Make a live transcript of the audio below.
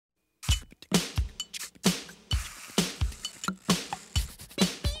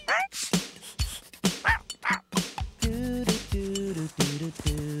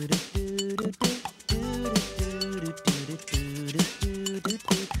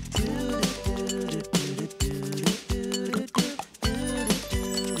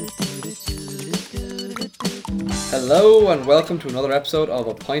Hello and welcome to another episode of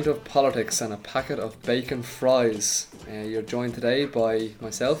A Pint of Politics and a Packet of Bacon Fries. You're joined today by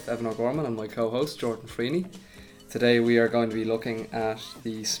myself, Evan O'Gorman, and my co-host, Jordan Freeney. Today we are going to be looking at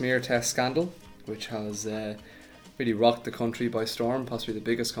the smear test scandal, which has really rocked the country by storm, possibly the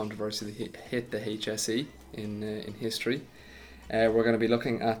biggest controversy that hit the HSE in history. We're going to be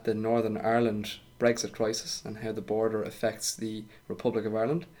looking at the Northern Ireland Brexit crisis and how the border affects the Republic of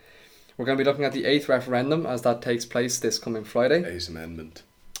Ireland. We're going to be looking at the 8th referendum as that takes place this coming Friday. 8th Amendment.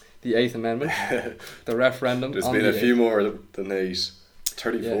 The 8th Amendment. The referendum. There's been a few more than 8.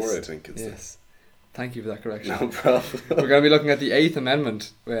 34, yes. I think. Yes. Thank you for that correction. No problem. We're going to be looking at the 8th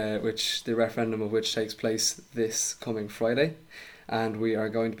Amendment, which the referendum of which takes place this coming Friday. And we are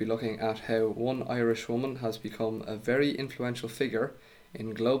going to be looking at how one Irish woman has become a very influential figure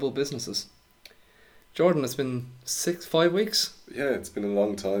in global businesses. Jordan, it's been 5 weeks? Yeah, it's been a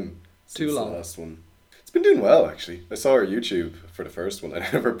long time. Too long. The last one. It's been doing well, actually. I saw our YouTube for the first one. I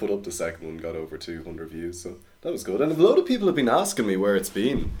never put up the second one, got over 200 views, so that was good. And a load of people have been asking me where it's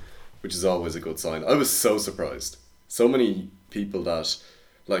been, which is always a good sign. I was so surprised. So many people that,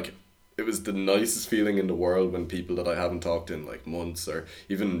 like, it was the nicest feeling in the world when people that I haven't talked in like months or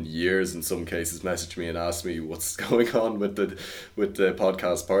even years in some cases messaged me and asked me what's going on with the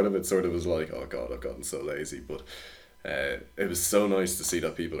podcast. Part of it sort of was like, oh God, I've gotten so lazy, but it was so nice to see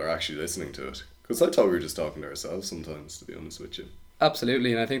that people are actually listening to it, because I thought we were just talking to ourselves sometimes, to be honest with you.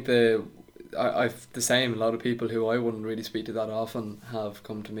 Absolutely, and I think I've the same. A lot of people who I wouldn't really speak to that often have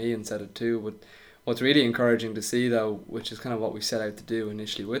come to me and said it too. But what's really encouraging to see, though, which is kind of what we set out to do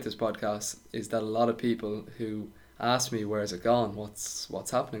initially with this podcast, is that a lot of people who ask me where's it gone,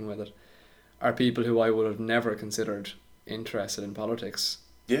 what's happening with it, are people who I would have never considered interested in politics,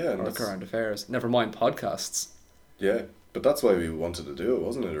 or current affairs. Never mind podcasts. Yeah, but that's why we wanted to do it,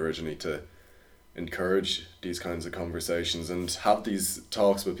 wasn't it, originally, to encourage these kinds of conversations and have these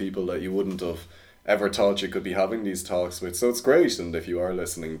talks with people that you wouldn't have ever thought you could be having these talks with. So it's great, and if you are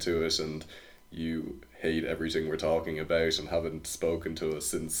listening to it and you hate everything we're talking about and haven't spoken to us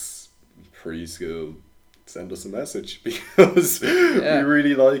since preschool, send us a message, because we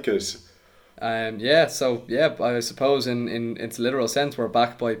really like it. So I suppose in its literal sense we're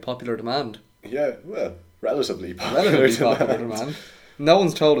back by popular demand. Yeah, well, relatively popular demand. No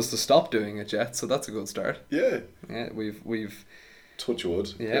one's told us to stop doing it yet, so that's a good start. Yeah. Yeah, we've touch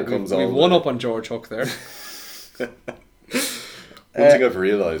wood. Yeah, we've won up on George Hook there. One thing I've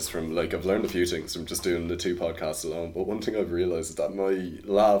realised from, like, I've learned a few things from just doing the 2 podcasts alone, but one thing I've realised is that my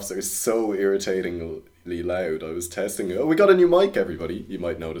laughs are so irritatingly loud. I was testing, we got a new mic, everybody. You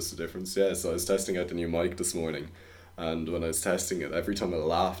might notice the difference. Yeah, so I was testing out the new mic this morning, and when I was testing it, every time I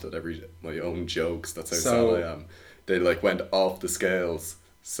laughed at my own jokes, that's how sad I am, they like went off the scales.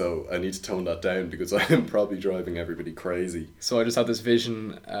 So I need to tone that down, because I'm probably driving everybody crazy. So I just have this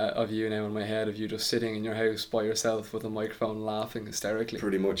vision of you now in my head, of you just sitting in your house by yourself with a microphone laughing hysterically.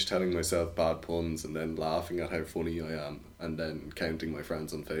 Pretty much telling myself bad puns and then laughing at how funny I am, and then counting my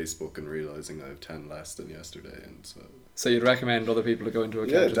friends on Facebook and realising I have 10 less than yesterday. And so you'd recommend other people to go into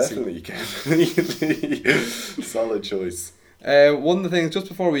accountancy? Yeah, definitely. Solid choice. One of the things, just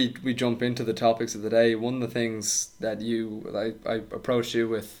before we jump into the topics of the day, one of the things that I approached you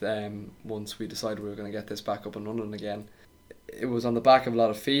with once we decided we were going to get this back up and running again, it was on the back of a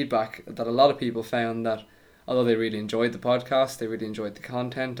lot of feedback that a lot of people found that although they really enjoyed the podcast, they really enjoyed the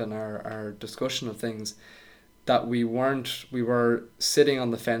content and our discussion of things, that we were sitting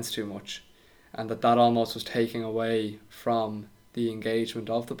on the fence too much, and that almost was taking away from the engagement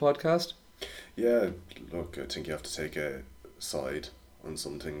of the podcast. Yeah, look, I think you have to take a side on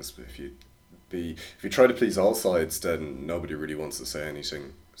some things. If you try to please all sides, then nobody really wants to say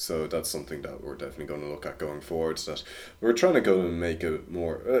anything. So that's something that we're definitely going to look at going forward, that we're trying to go and make a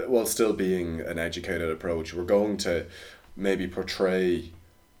more, while still being an educated approach, we're going to maybe portray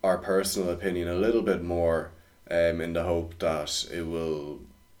our personal opinion a little bit more, in the hope that it will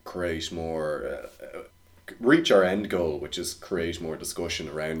create more, reach our end goal, which is create more discussion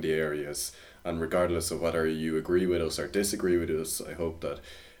around the areas. And regardless of whether you agree with us or disagree with us, I hope that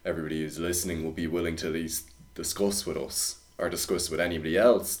everybody who's listening will be willing to at least discuss with us, or discuss with anybody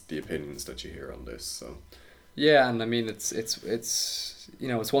else, the opinions that you hear on this. So yeah, and I mean it's it's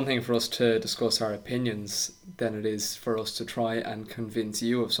one thing for us to discuss our opinions than it is for us to try and convince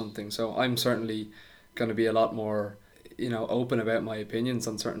you of something. So I'm certainly going to be a lot more open about my opinions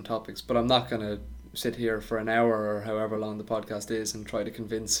on certain topics, but I'm not going to sit here for an hour or however long the podcast is and try to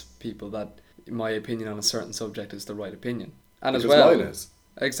convince people that my opinion on a certain subject is the right opinion. And because as well, mine is.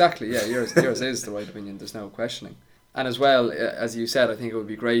 Exactly, yeah, yours is the right opinion, there's no questioning. And as well, as you said, I think it would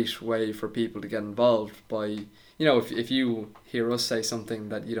be a great way for people to get involved by, if you hear us say something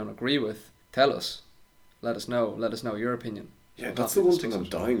that you don't agree with, tell us. Let us know your opinion. Yeah, I'm that's happy the to one thing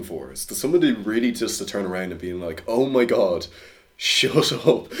discuss I'm it. dying for. Is to somebody really just to turn around and being like, oh my god, shut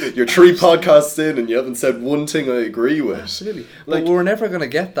up. You're 3 podcasts in and you haven't said one thing I agree with. Absolutely. Like, but we were never going to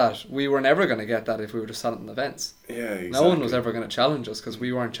get that. We were never going to get that if we were just sat on the fence. yeah, exactly. No one was ever going to challenge us because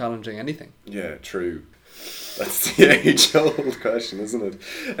we weren't challenging anything. Yeah, true. That's the age-old question, isn't it?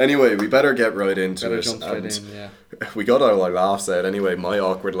 Anyway, we better get right into Better it. jump straight and in, yeah. We got our laughs out anyway. My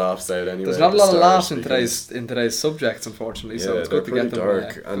awkward laughs out anyway. There's not at a the lot of start laughs in because- today's subjects, unfortunately. So Yeah, it's good to they're get them. pretty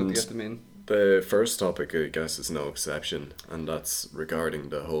dark, Good and to get them in. The first topic, I guess, is no exception, and that's regarding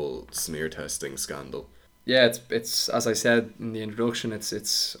the whole smear testing scandal. Yeah, it's as I said in the introduction,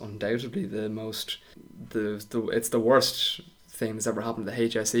 it's undoubtedly it's the worst thing that's ever happened to the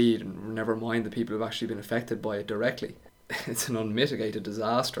HSE, and never mind the people who've actually been affected by it directly. It's an unmitigated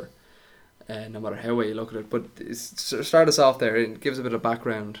disaster, no matter how way you look at it. But start us off there. It gives a bit of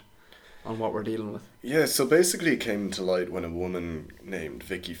background on what we're dealing with. Yeah, so basically it came to light when a woman named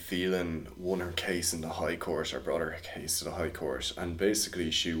Vicky Phelan won her case in the High Court, or brought her case to the High Court, and basically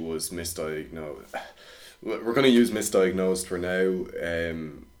she was misdiagnosed. We're going to use misdiagnosed for now.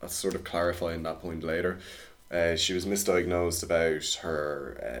 I'll sort of clarify on that point later. She was misdiagnosed about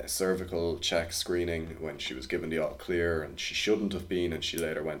her cervical check screening when she was given the all clear, and she shouldn't have been, and she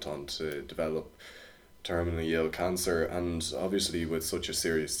later went on to develop terminally ill cancer. And obviously with such a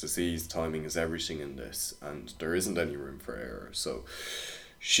serious disease, timing is everything in this, and there isn't any room for error. So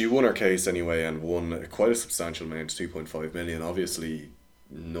she won her case anyway, and won quite a substantial amount, 2.5 million. Obviously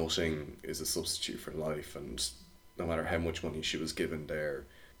nothing is a substitute for life, and no matter how much money she was given there,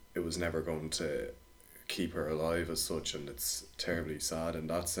 it was never going to keep her alive as such, and it's terribly sad in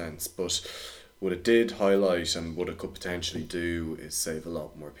that sense. But what it did highlight, and what it could potentially do, is save a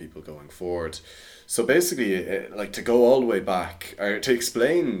lot more people going forward. So basically, like, to go all the way back, or to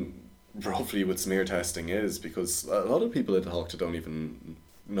explain roughly what smear testing is, because a lot of people I talk to don't even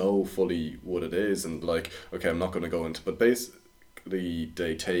know fully what it is, and like, okay, I'm not going to go into, but basically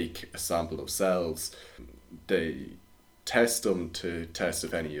they take a sample of cells, they test them to test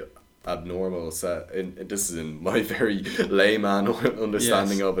if any abnormal this is in my very layman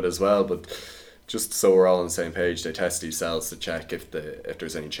understanding Yes. of it as well, but just so we're all on the same page, they test these cells to check if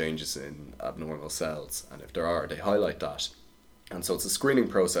there's any changes in abnormal cells, and if there are, they highlight that. And so it's a screening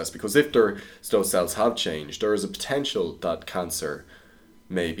process, because if those cells have changed, there is a potential that cancer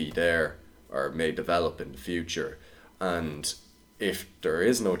may be there or may develop in the future. And if there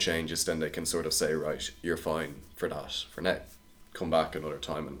is no changes, then they can sort of say, right, you're fine for that for now. Come back another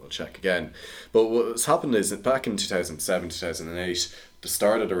time and we'll check again. But what's happened is that back in 2007, 2008, the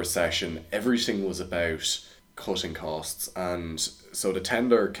start of the recession, everything was about cutting costs. And so the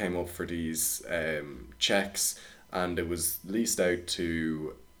tender came up for these checks, and it was leased out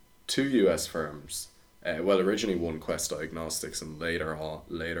to 2 US firms. Originally one, Quest Diagnostics, and later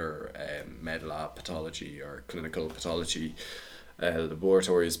MedLab Pathology, or Clinical Pathology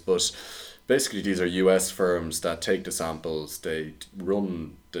laboratories. But basically these are US firms that take the samples, they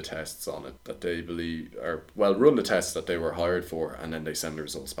run the tests on it that they believe, run the tests that they were hired for, and then they send the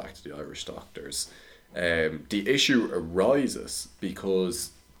results back to the Irish doctors. The issue arises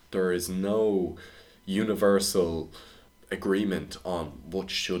because there is no universal agreement on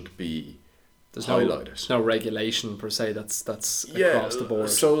what should be highlighted. There's no regulation per se that's across the board.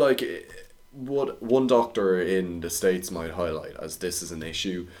 So like, what one doctor in the States might highlight as this is an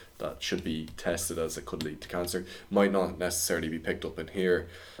issue that should be tested as it could lead to cancer might not necessarily be picked up in here,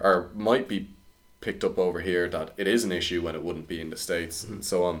 or might be picked up over here that it is an issue when it wouldn't be in the States, and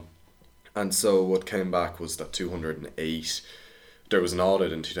so on. And so what came back was that 208, there was an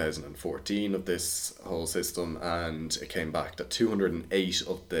audit in 2014 of this whole system, and it came back that 208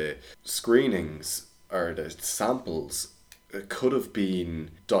 of the screenings, or the samples, could have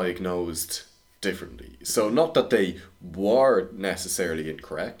been diagnosed differently. So not that they were necessarily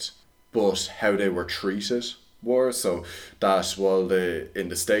incorrect, but how they were treated were. So that while in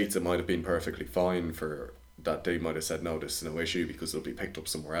the States it might have been perfectly fine for that, they might have said no, this is no issue because it'll be picked up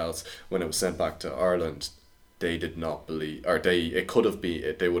somewhere else. When it was sent back to Ireland, they did not believe, or it could have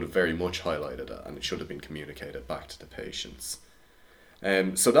been, they would have very much highlighted it, and it should have been communicated back to the patients.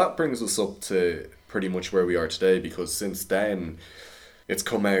 So that brings us up to pretty much where we are today, because since then it's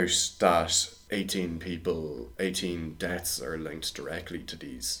come out that 18 deaths are linked directly to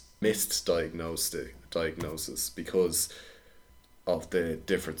these missed diagnosis because of the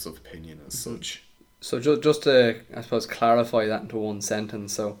difference of opinion as such. So just to, I suppose, clarify that into one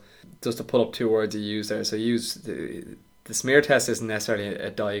sentence, so just to pull up 2 words you use there. So the smear test isn't necessarily a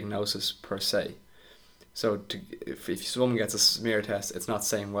diagnosis per se. So if someone gets a smear test, it's not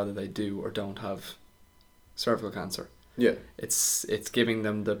saying whether they do or don't have cervical cancer. Yeah. It's giving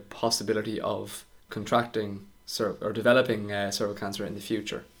them the possibility of contracting or developing cervical cancer in the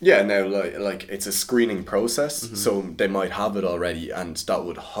future. Yeah, now like it's a screening process, so they might have it already, and that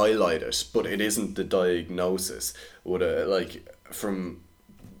would highlight it, but it isn't the diagnosis. Like from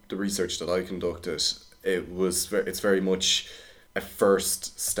the research that I conducted, it's very much a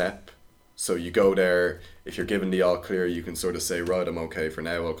first step. So you go there, if you're given the all clear, you can sort of say, right, I'm okay for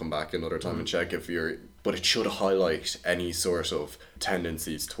now, I'll come back another time and check but it should highlight any sort of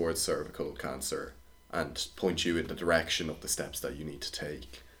tendencies towards cervical cancer and point you in the direction of the steps that you need to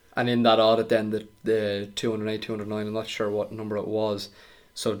take. And in that audit then, the 208, 209, I'm not sure what number it was,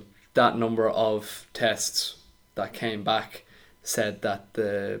 so that number of tests that came back said that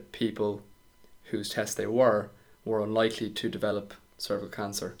the people whose test they were unlikely to develop cervical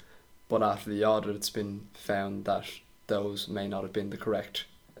cancer. But after the audit, it's been found that those may not have been the correct.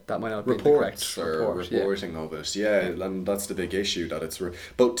 That might not have been the correct reporting of it. Yeah, and that's the big issue, that it's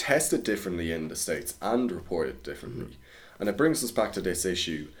both tested differently in the States and reported differently. And it brings us back to this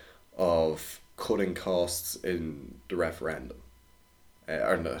issue of cutting costs in the referendum.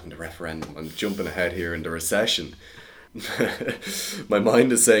 In the referendum, I'm jumping ahead here, in the recession. My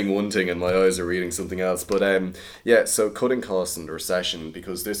mind is saying one thing and my eyes are reading something else, but so cutting costs in the recession,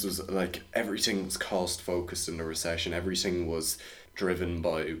 because this was like everything was cost focused in the recession. Everything was driven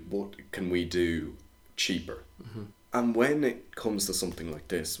by what can we do cheaper. And when it comes to something like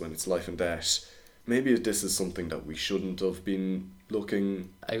this, when it's life and death, maybe this is something that we shouldn't have been looking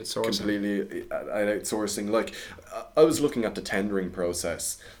completely at outsourcing. Like I was looking at the tendering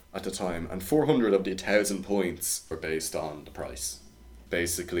process at the time, and 400 of the 1,000 points were based on the price.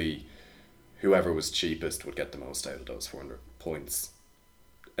 Basically, whoever was cheapest would get the most out of those 400 points.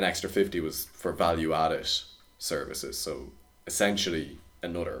 An extra 50 was for value added services, so essentially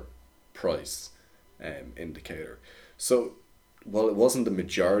another price indicator. So while it wasn't the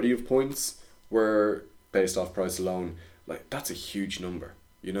majority of points were based off price alone, like that's a huge number.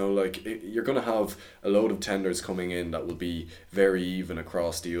 You know, like you're going to have a load of tenders coming in that will be very even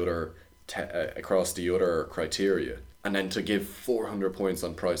across the other criteria, and then to give 400 points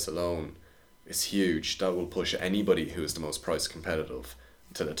on price alone is huge. That will push anybody who is the most price competitive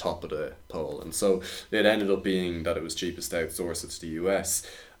to the top of the poll. And so it ended up being that it was cheapest to outsource it to the US,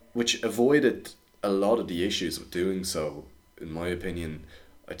 which avoided a lot of the issues of doing so. In my opinion,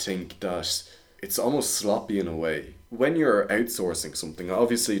 I think that it's almost sloppy in a way. When you're outsourcing something,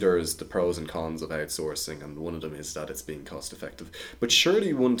 obviously there's the pros and cons of outsourcing, and one of them is that it's being cost effective. But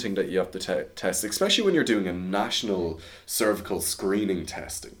surely one thing that you have to test, especially when you're doing a national cervical screening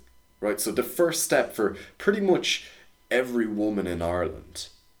testing, right? So the first step for pretty much every woman in Ireland,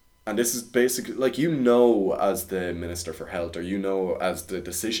 and this is basically, like, you know, as the Minister for Health, or you know as the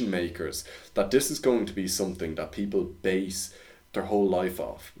decision makers, that this is going to be something that people base their whole life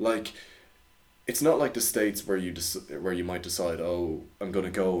off. Like, it's not like the States where you might decide, oh, I'm going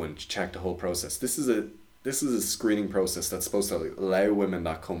to go and check the whole process. This is a screening process that's supposed to allow women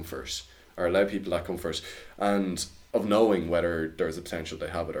that comfort, or allow people that comfort, and of knowing whether there's a potential they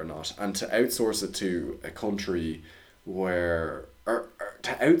have it or not. And to outsource it to a country or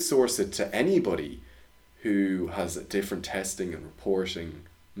to outsource it to anybody who has a different testing and reporting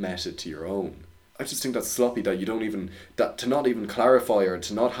method to your own, I just think that's sloppy, that you don't even, that to not even clarify or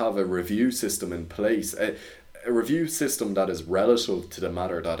to not have a review system in place, a review system that is relative to the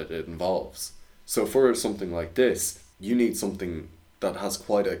matter that it involves. So for something like this, you need something that has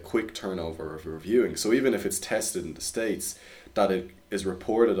quite a quick turnover of reviewing. So even if it's tested in the States, that it is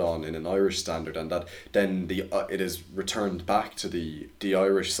reported on in an Irish standard, and that then it is returned back to the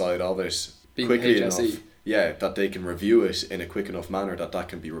Irish side of it being quickly HSE. enough. Yeah, that they can review it in a quick enough manner that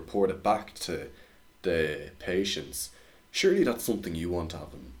can be reported back to the patients. Surely that's something you want to have,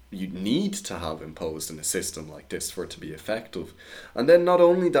 you need to have imposed in a system like this for it to be effective. And then not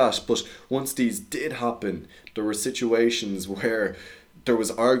only that, but once these did happen, there were situations where there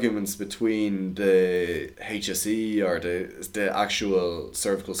was arguments between the HSE or the actual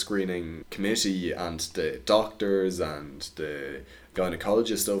cervical screening committee and the doctors and the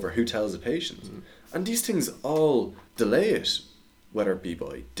gynecologist over who tells the patient. And these things all delay it, whether it be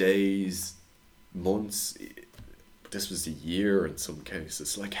by days, months. This was a year in some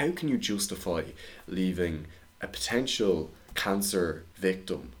cases. Like, how can you justify leaving a potential cancer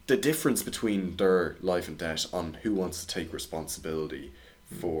victim, the difference between their life and death, on who wants to take responsibility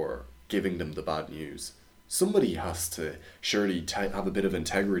for giving them the bad news? Somebody has to surely have a bit of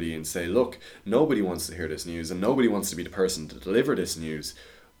integrity and say, look, nobody wants to hear this news and nobody wants to be the person to deliver this news,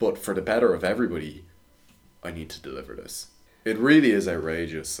 but for the better of everybody, I need to deliver this. It really is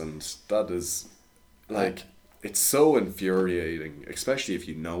outrageous, and that is, like, it's so infuriating, especially if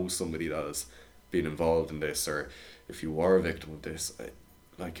you know somebody that has been involved in this, or if you are a victim of this.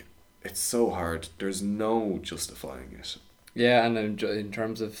 Like, it's so hard. There's no justifying it. Yeah, and in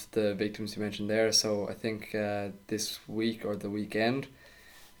terms of the victims you mentioned there, so I think this week or the weekend,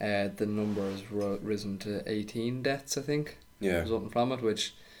 the number has risen to 18 deaths, I think, resulting from it,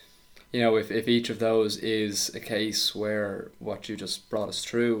 which, if each of those is a case where what you just brought us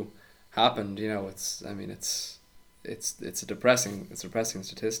through happened, it's a depressing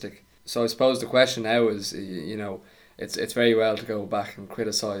statistic. So I suppose the question now is, it's very well to go back and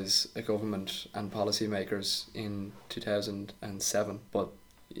criticise a government and policymakers in 2007, but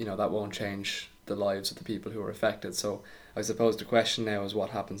that won't change the lives of the people who are affected. So I suppose the question now is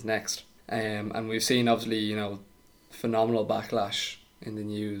what happens next. And we've seen obviously phenomenal backlash in the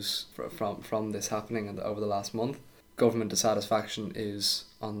news from this happening over the last month. Government dissatisfaction is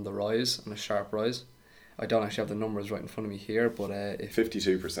on the rise, and a sharp rise. I don't actually have the numbers right in front of me here, but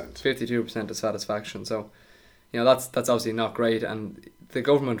 52%. 52% dissatisfaction. So, that's obviously not great. And the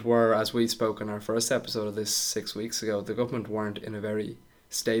government were, as we spoke in our first episode of this 6 weeks ago, the government weren't in a very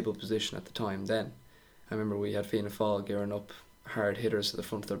stable position at the time then. I remember we had Fianna Fáil gearing up hard hitters to the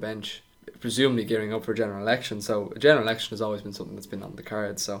front of their bench, presumably gearing up for a general election. So a general election has always been something that's been on the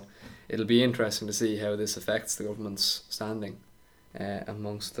cards. So it'll be interesting to see how this affects the government's standing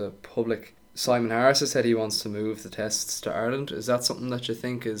amongst the public. Simon Harris has said he wants to move the tests to Ireland. Is that something that you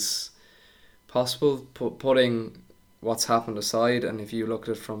think is possible, putting what's happened aside, and if you looked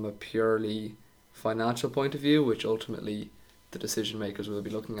at it from a purely financial point of view, which ultimately the decision makers will be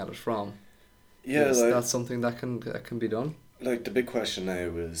looking at it from? Yeah, is that something that can be done? Like, the big question now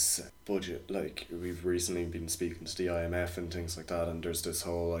is budget. Like, we've recently been speaking to the IMF and things like that, and there's this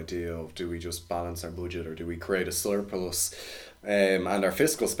whole idea of, do we just balance our budget, or do we create a surplus? And our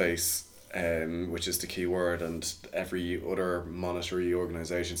fiscal space, which is the key word, and every other monetary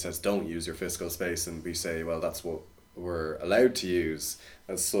organisation says don't use your fiscal space, and we say, well, that's what we're allowed to use.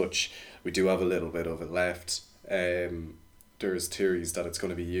 As such, we do have a little bit of it left. There's theories that it's going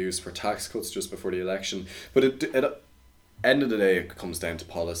to be used for tax cuts just before the election, but at end of the day, it comes down to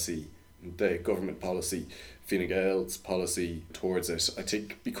policy, the government policy, Fine Gael's policy towards it. I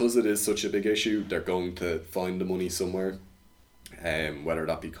think because it is such a big issue, they're going to find the money somewhere, whether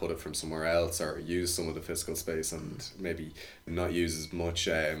that be cut it from somewhere else or use some of the fiscal space and maybe not use as much,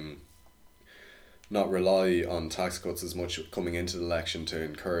 not rely on tax cuts as much coming into the election to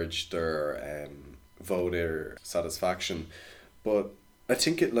encourage their voter satisfaction. But I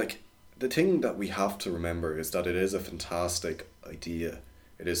think the thing that we have to remember is that it is a fantastic idea.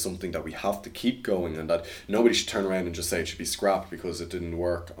 It is something that we have to keep going, and that nobody should turn around and just say it should be scrapped because it didn't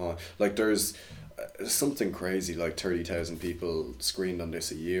work. There's something crazy like 30,000 people screened on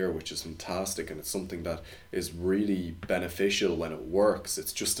this a year, which is fantastic, and it's something that is really beneficial when it works.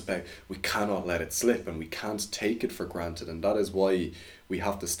 It's just about, we cannot let it slip, and we can't take it for granted, and that is why we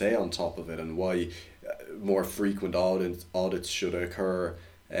have to stay on top of it, and why more frequent audits should occur,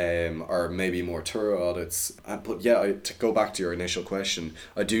 or maybe more thorough audits. But yeah, to go back to your initial question,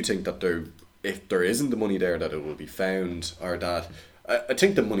 I do think that if there isn't the money there, that it will be found, or that I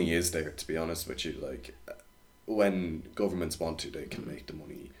think the money is there, to be honest with you. Like, when governments want to, they can make the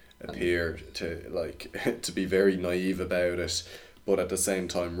money appear to be very naive about it, but at the same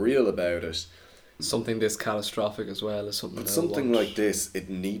time real about it. Something this catastrophic as well is something. But something like this, it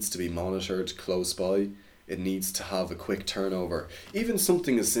needs to be monitored close by. It needs to have a quick turnover. Even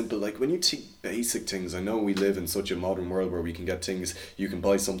something as simple, like when you take basic things, I know we live in such a modern world where we can get things, you can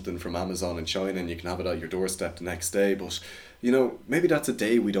buy something from Amazon in China and you can have it at your doorstep the next day, but maybe that's a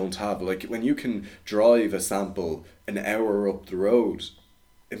day we don't have. Like, when you can drive a sample an hour up the road,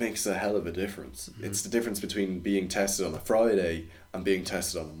 it makes a hell of a difference. Mm-hmm. It's the difference between being tested on a Friday and being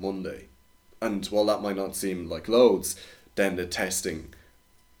tested on a Monday. And while that might not seem like loads, then the testing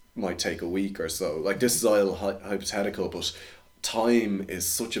might take a week or so. Like, this is all hypothetical, but time is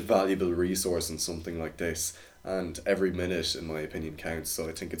such a valuable resource in something like this, and every minute, in my opinion, counts. So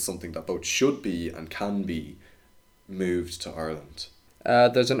I think it's something that both should be and can be moved to Ireland.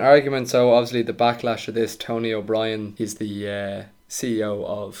 There's an argument, so obviously the backlash of this, Tony O'Brien, he's the CEO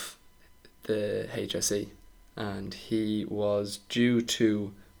of the HSE, and he was due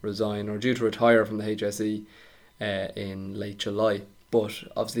to resign or due to retire from the HSE in late July. But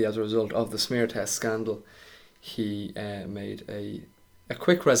obviously, as a result of the smear test scandal, he made a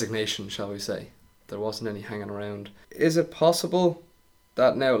quick resignation, shall we say. There wasn't any hanging around. Is it possible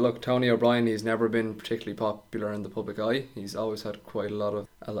that now, look, Tony O'Brien, he's never been particularly popular in the public eye. He's always had quite a lot of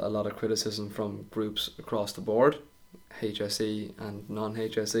a lot of criticism from groups across the board, HSE and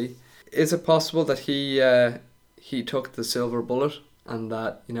non-HSE. Is it possible that he took the silver bullet, and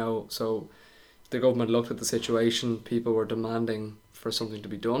that, so the government looked at the situation, people were demanding for something to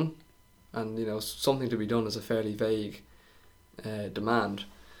be done, and something to be done is a fairly vague demand,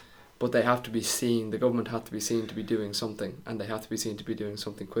 but they have to be seen, the government have to be seen to be doing something, and they have to be seen to be doing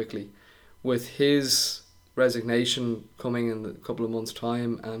something quickly. With his resignation coming in a couple of months'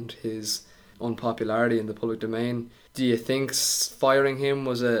 time and his unpopularity in the public domain, do you think firing him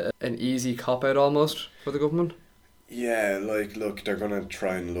was an easy cop-out almost for the government? Yeah, look, they're going to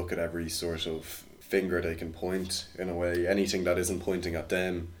try and look at every sort of finger they can point, in a way, anything that isn't pointing at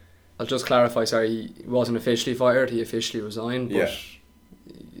them. I'll just clarify, sorry, he wasn't officially fired, he officially resigned, but yeah.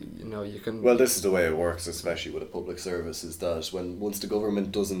 You can... Well, this is the way it works, especially with a public service, is that once the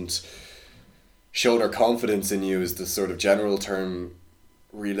government doesn't show their confidence in you, is the sort of general term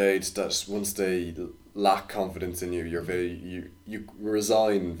relayed, that once they lack confidence in you, you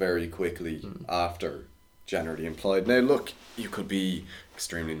resign very quickly after, generally implied. Now look, you could be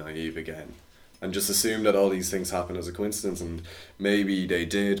extremely naive again and just assume that all these things happen as a coincidence, and maybe they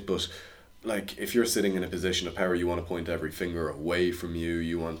did, but if you're sitting in a position of power, you want to point every finger away from you,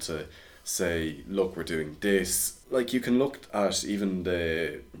 you want to say, look, we're doing this. You can look at even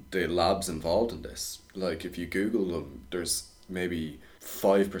the labs involved in this. If you Google them, there's maybe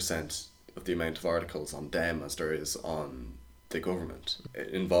 5% of the amount of articles on them as there is on the government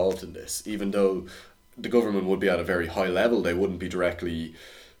involved in this. Even though the government would be at a very high level, they wouldn't be directly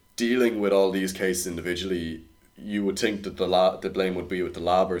dealing with all these cases individually. You would think that the blame would be with the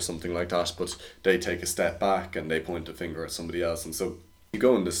lab or something like that, but they take a step back and they point a finger at somebody else, and so you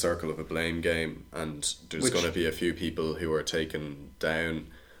go in this circle of a blame game, and there's going to be a few people who are taken down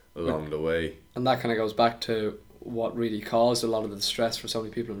along the way. And that kind of goes back to what really caused a lot of the stress for so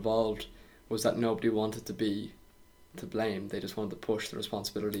many people involved, was that nobody wanted to be to blame. They just wanted to push the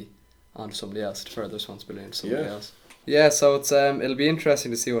responsibility onto somebody else, to further the responsibility onto somebody else. Yeah, so it's it'll be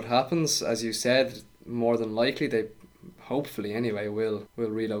interesting to see what happens. As you said, more than likely they, hopefully anyway, will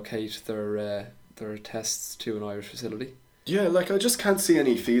relocate their tests to an Irish facility. Yeah, I just can't see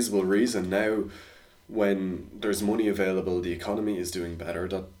any feasible reason now, when there's money available, the economy is doing better,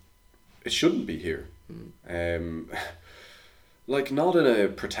 that it shouldn't be here. Not in a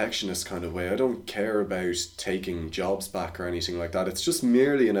protectionist kind of way. I don't care about taking jobs back or anything like that. It's just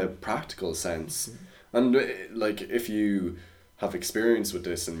merely in a practical sense. And if you have experience with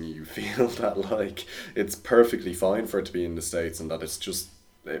this and you feel that it's perfectly fine for it to be in the States, and that it's just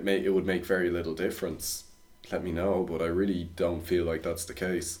it would make very little difference, let me know. But I really don't feel like that's the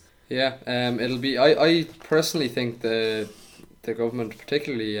case. Yeah, it'll be. I personally think the government,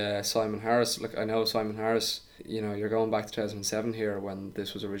 particularly Simon Harris. I know Simon Harris. You're going back to 2007 here, when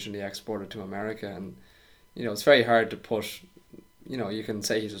this was originally exported to America, and it's very hard to put. You can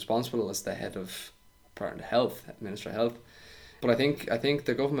say he's responsible as the head of Department of Health, Minister of Health, but I think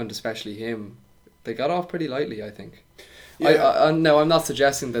the government, especially him, they got off pretty lightly, I think. Yeah. No, I'm not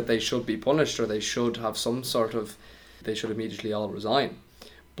suggesting that they should be punished or they should have some sort of, they should immediately all resign,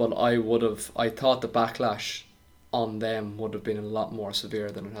 but I thought the backlash on them would have been a lot more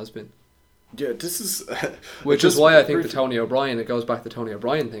severe than it has been. Yeah, this is which is why I think it goes back to the Tony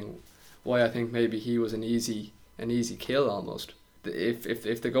O'Brien thing, why I think maybe he was an easy kill almost.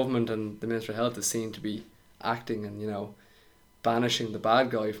 If the government and the Minister of Health is seen to be acting and banishing the bad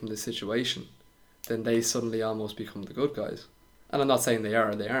guy from this situation, then they suddenly almost become the good guys. And I'm not saying they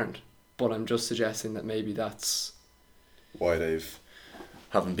are or they aren't, but I'm just suggesting that maybe that's why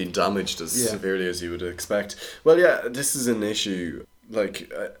haven't been damaged as severely as you would expect. Well, yeah, this is an issue. I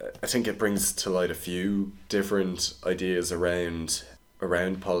think it brings to light a few different ideas around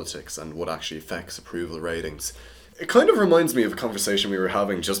politics and what actually affects approval ratings. It kind of reminds me of a conversation we were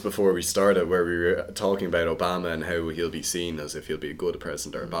having just before we started, where we were talking about Obama and how he'll be seen as if he'll be a good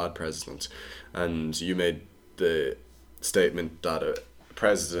president or a bad president. And you made the statement that a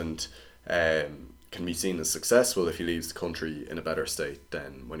president can be seen as successful if he leaves the country in a better state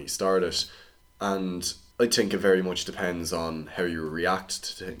than when he started. And I think it very much depends on how you react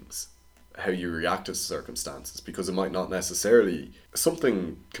to things, how you react to circumstances, because it might not necessarily,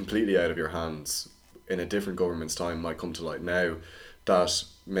 something completely out of your hands in a different government's time might come to light now that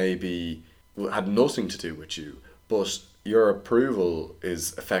maybe had nothing to do with you, but your approval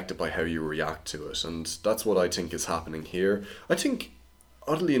is affected by how you react to it, and that's what I think is happening here. I think,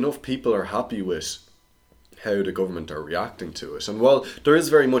 oddly enough, people are happy with how the government are reacting to it, and while there is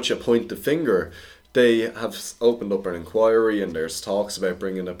very much a point the finger, they have opened up an inquiry and there's talks about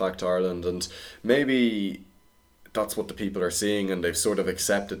bringing it back to Ireland, and maybe that's what the people are seeing, and they've sort of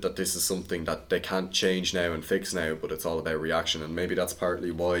accepted that this is something that they can't change now and fix now, but it's all about reaction. And maybe that's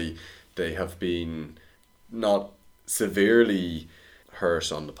partly why they have been not severely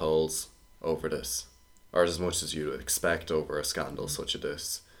hurt on the polls over this, or as much as you'd expect over a scandal such as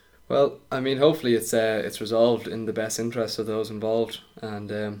this. Well, I mean, hopefully it's resolved in the best interest of those involved, and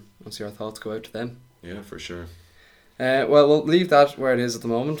we'll see our thoughts go out to them. Yeah, for sure. Well, we'll leave that where it is at the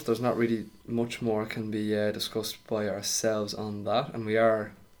moment. There's not really much more can be discussed by ourselves on that, and we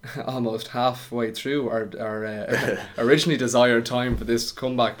are almost halfway through our originally desired time for this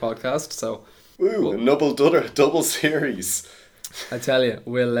comeback podcast. So, woo, a double series. I tell you,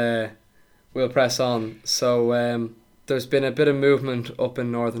 we'll press on. So, there's been a bit of movement up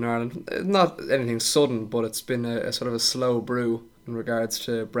in Northern Ireland. Not anything sudden, but it's been a sort of a slow brew in regards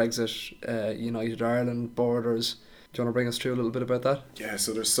to Brexit, United Ireland, borders. Do you want to bring us through a little bit about that? Yeah,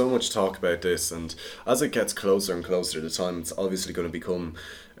 so there's so much talk about this, and as it gets closer and closer to the time, it's obviously going to become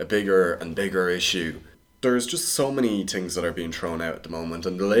a bigger and bigger issue. There's just so many things that are being thrown out at the moment,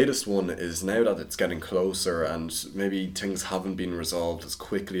 and the latest one is now that it's getting closer and maybe things haven't been resolved as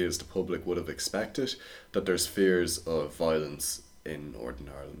quickly as the public would have expected, that there's fears of violence in Northern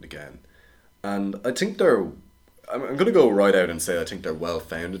Ireland again. And I think I'm going to go right out and say I think they're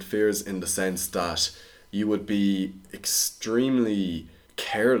well-founded fears, in the sense that you would be extremely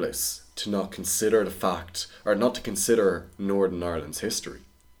careless to not consider the fact, or not to consider Northern Ireland's history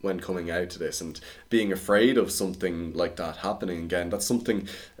when coming out to this, and being afraid of something like that happening again. That's something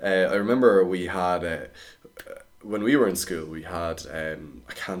I remember we had when we were in school. We had I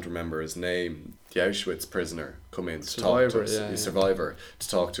can't remember his name, the Auschwitz prisoner, come in to talk to us, survivor, to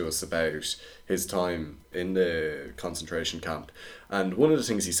talk to us about his time in the concentration camp. And one of the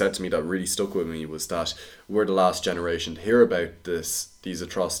things he said to me that really stuck with me was that we're the last generation to hear about these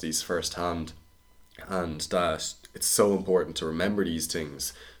atrocities firsthand, and that it's so important to remember these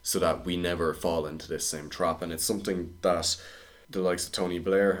things so that we never fall into this same trap. And it's something that the likes of Tony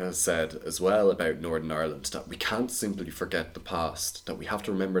Blair has said as well about Northern Ireland, that we can't simply forget the past, that we have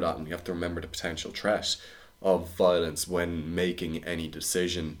to remember that, and we have to remember the potential threat of violence when making any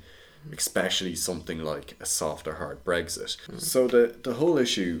decision, especially something like a soft or hard Brexit. So the whole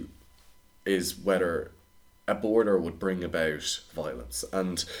issue is whether a border would bring about violence,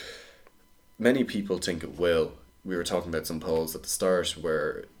 and many people think it will. We were talking about some polls at the start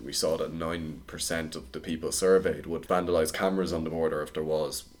where we saw that 9% of the people surveyed would vandalise cameras on the border if there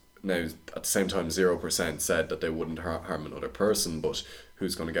was. Now, at the same time, 0% said that they wouldn't harm another person, but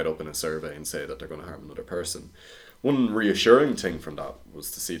who's going to get up in a survey and say that they're going to harm another person? One reassuring thing from that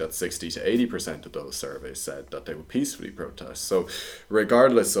was to see that 60 to 80% of those surveys said that they would peacefully protest. So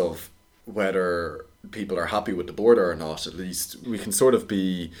regardless of whether people are happy with the border or not, at least we can sort of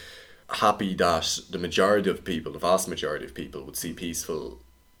be happy that the vast majority of people would see peaceful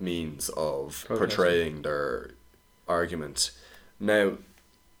means of portraying their argument. Now,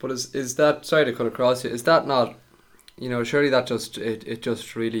 but is that, sorry to cut across you, is that not, surely that just it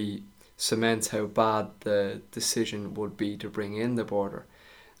just really cements how bad the decision would be to bring in the border?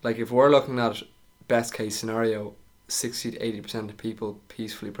 Like, if we're looking at best case scenario, 60 to 80% of people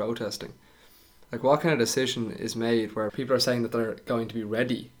peacefully protesting, like, what kind of decision is made where people are saying that they're going to be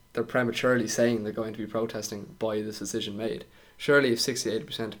ready? They're prematurely saying they're going to be protesting by this decision made. Surely if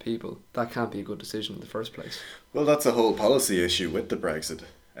 68% of people, that can't be a good decision in the first place. Well, that's a whole policy issue with the Brexit.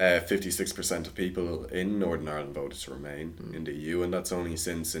 56% of people in Northern Ireland voted to remain in the EU, and that's only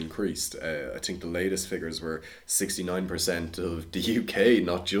since increased. I think the latest figures were 69% of the UK,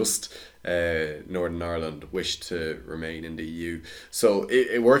 not just Northern Ireland, wished to remain in the EU. So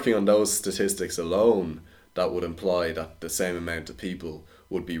working on those statistics alone, that would imply that the same amount of people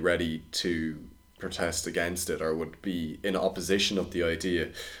would be ready to protest against it, or would be in opposition of the idea.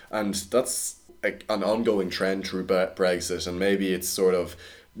 And that's an ongoing trend through Brexit, and maybe it's sort of,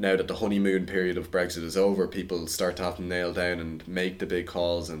 now that the honeymoon period of Brexit is over, people start to have to nail down and make the big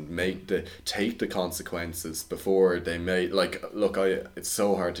calls and take the consequences before they may, it's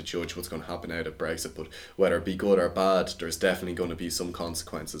so hard to judge what's going to happen out of Brexit, but whether it be good or bad, there's definitely going to be some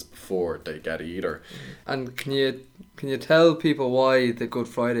consequences before they get either. And can you tell people why the Good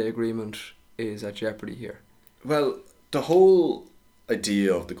Friday Agreement is at jeopardy here? Well, the whole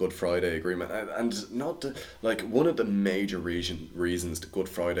idea of the Good Friday Agreement, and not one of the major reasons the Good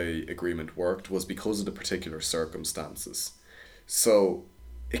Friday Agreement worked was because of the particular circumstances. So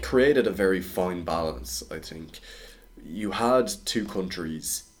it created a very fine balance, I think. You had two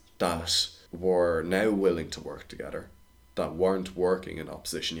countries that were now willing to work together, that weren't working in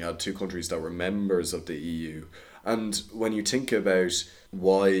opposition. You had two countries that were members of the EU. And when you think about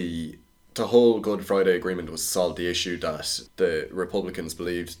why the whole Good Friday Agreement was to solve the issue that the Republicans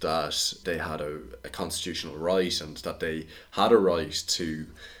believed that they had a constitutional right and that they had a right to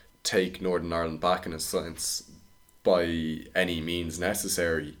take Northern Ireland back, in a sense, by any means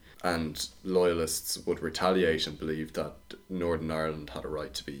necessary, and loyalists would retaliate and believe that Northern Ireland had a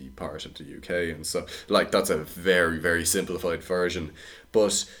right to be part of the UK. And so, like, that's a very, very simplified version.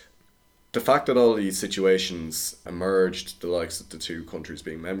 But the fact that all these situations emerged, the likes of the two countries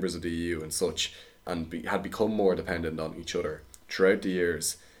being members of the EU and such, and had become more dependent on each other throughout the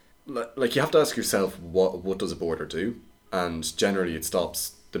years, like, you have to ask yourself, what does a border do? And generally it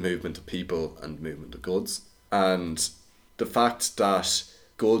stops the movement of people and movement of goods. And the fact that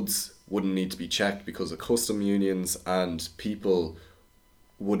goods wouldn't need to be checked because of custom unions, and people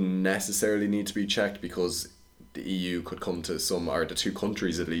wouldn't necessarily need to be checked because the EU could come to some, or the two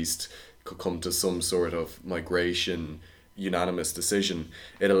countries at least, could come to some sort of migration unanimous decision.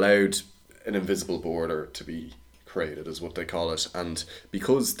 It allowed an invisible border to be created, is what they call it. And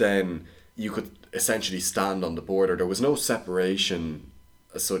because then you could essentially stand on the border, there was no separation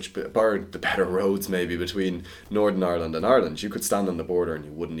as such, bar the better roads maybe, between Northern Ireland and Ireland. You could stand on the border and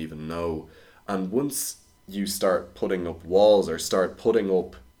you wouldn't even know. And once you start putting up walls or start putting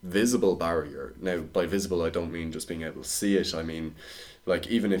up visible barrier, now by visible I don't mean just being able to see it, I mean, like,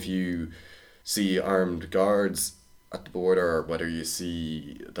 even if you see armed guards at the border, or whether you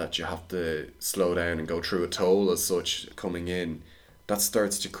see that you have to slow down and go through a toll as such coming in, that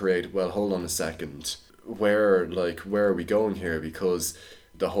starts to create, well, hold on a second, where are we going here? Because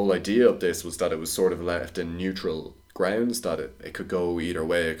the whole idea of this was that it was sort of left in neutral grounds, that it could go either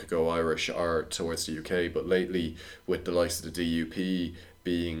way. It could go Irish or towards the UK. But lately, with the likes of the DUP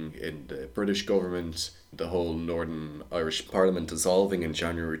being in the British government, the whole Northern Irish Parliament dissolving in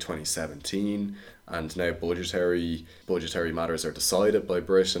January 2017, and now budgetary matters are decided by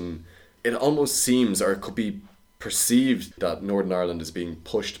Britain, it almost seems, or it could be perceived, that Northern Ireland is being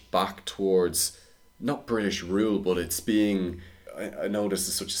pushed back towards not British rule, but it's being, I know this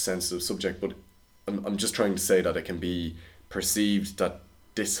is such a sensitive subject, but I'm just trying to say that it can be perceived that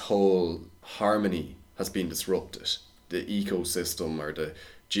this whole harmony has been disrupted. The ecosystem or the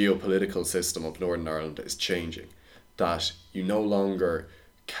geopolitical system of Northern Ireland is changing. That you no longer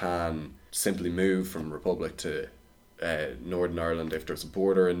can simply move from Republic to Northern Ireland if there's a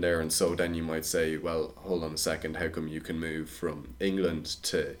border in there, and so then you might say, well, hold on a second, how come you can move from England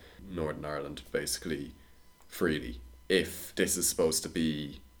to Northern Ireland basically freely if this is supposed to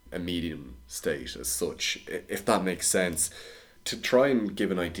be a medium state as such, if that makes sense? To try and give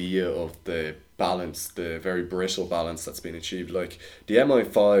an idea of the balance, the very brittle balance that's been achieved, like the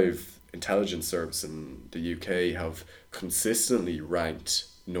MI5 intelligence service in the UK have consistently ranked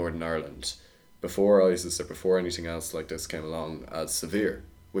Northern Ireland before ISIS or before anything else like this came along as severe,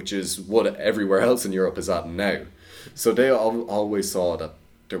 which is what everywhere else in Europe is at now. So they always saw that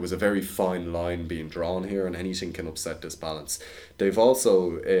there was a very fine line being drawn here, and anything can upset this balance. They've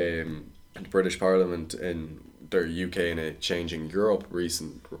also, the British Parliament in their UK in a Changing Europe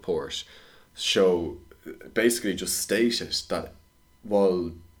recent report, basically just stated that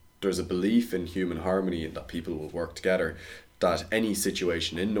while there's a belief in human harmony and that people will work together, that any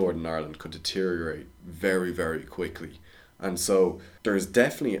situation in Northern Ireland could deteriorate very, very quickly. And so there's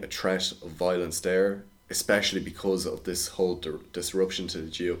definitely a threat of violence there, especially because of this whole disruption to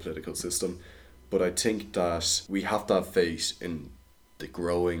the geopolitical system. But I think that we have to have faith in the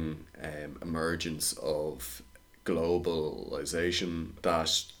growing emergence of globalization,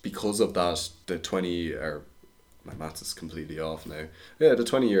 that because of that, my maths is completely off now. Yeah, the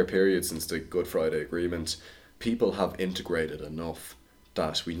 20-year period since the Good Friday Agreement, people have integrated enough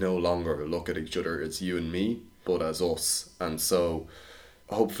that we no longer look at each other as you and me, but as us. And so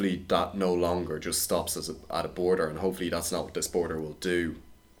hopefully that no longer just stops us at a border, and hopefully that's not what this border will do.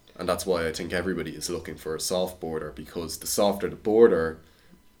 And that's why I think everybody is looking for a soft border, because the softer the border,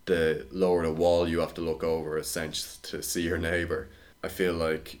 the lower the wall you have to look over, essentially, to see your neighbour. I feel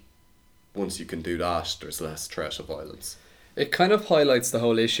like once you can do that, there's less threat of violence. It kind of highlights the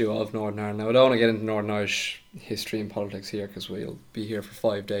whole issue of Northern Ireland. Now, I don't want to get into Northern Irish history and politics here, because we'll be here for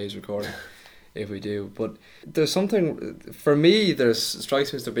 5 days recording if we do. But there's something, for me,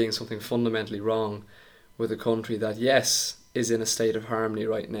 strikes me as there being something fundamentally wrong with a country that, yes, is in a state of harmony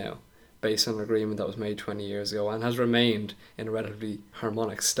right now, based on an agreement that was made 20 years ago and has remained in a relatively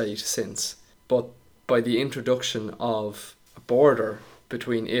harmonic state since. But by the introduction of a border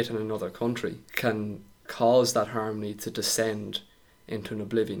between it and another country can cause that harmony to descend into an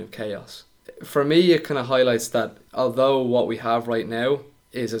oblivion of chaos. For me, it kind of highlights that although what we have right now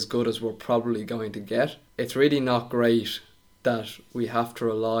is as good as we're probably going to get, it's really not great that we have to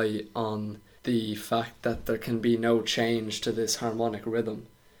rely on the fact that there can be no change to this harmonic rhythm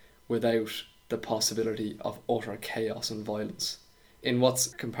without the possibility of utter chaos and violence in what's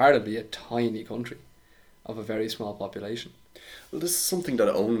comparatively a tiny country of a very small population. Well, this is something that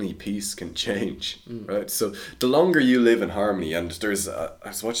only peace can change, right? So the longer you live in harmony, and I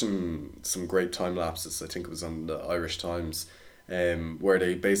was watching some great time lapses, I think it was on the Irish Times, where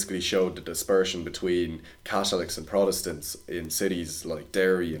they basically showed the dispersion between Catholics and Protestants in cities like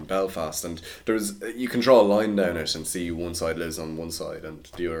Derry and Belfast, and you can draw a line down it and see one side lives on one side and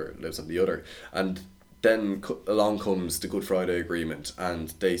the other lives on the other, and then along comes the Good Friday Agreement and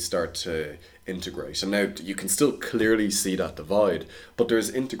they start to integrate, and now you can still clearly see that divide, but there's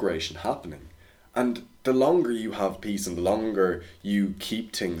integration happening. And the longer you have peace and the longer you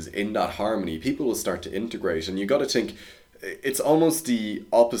keep things in that harmony, people will start to integrate. And you got to think, it's almost the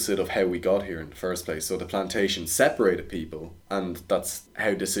opposite of how we got here in the first place. So the plantation separated people, and that's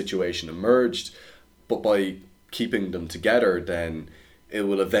how the situation emerged. But by keeping them together, then it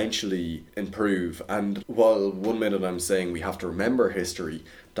will eventually improve. And while 1 minute I'm saying we have to remember history,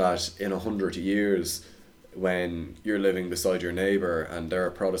 that in 100 years, when you're living beside your neighbour and they're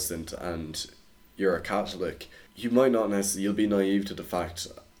a Protestant and you're a Catholic, you might not necessarily, you'll be naive to the fact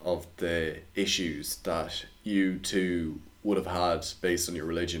of the issues that you two would have had based on your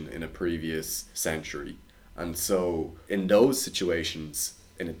religion in a previous century. And so in those situations,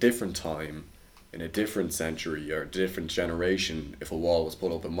 in a different time, in a different century or a different generation, if a wall was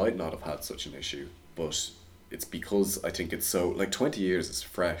put up, it might not have had such an issue. But it's because I think it's so, like 20 years is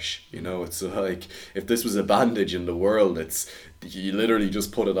fresh, you know, it's like if this was a bandage in the world, you literally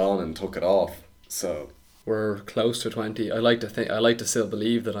just put it on and took it off. So we're close to 20. I like to still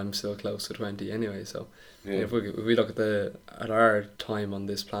believe that I'm still close to 20 anyway, so yeah. If we look at our time on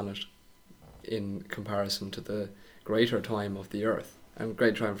this planet in comparison to the greater time of the earth and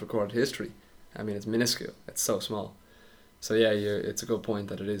great time for recorded history, I mean, it's minuscule, it's so small. So yeah, it's a good point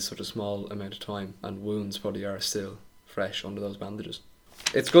that it is such a small amount of time, and wounds probably are still fresh under those bandages.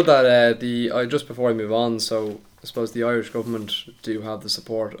 It's good that just before I move on, so I suppose the Irish government do have the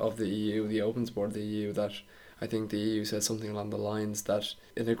support of the EU, the Opens Board of the EU, that I think the EU said something along the lines that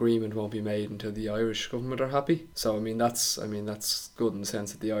an agreement won't be made until the Irish government are happy. So I mean that's good in the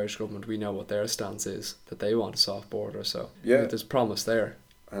sense that the Irish government, we know what their stance is, that they want a soft border. So yeah, there's promise there.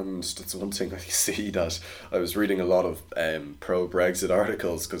 And that's one thing I see, that I was reading a lot of pro-Brexit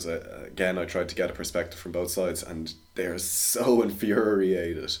articles because, again, I tried to get a perspective from both sides, and they're so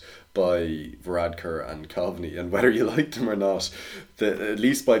infuriated by Varadkar and Coveney, and whether you like them or not, at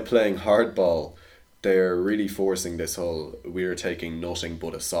least by playing hardball, they're really forcing this whole, we're taking nothing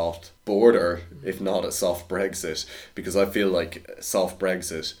but a soft border, if not a soft Brexit, because I feel like soft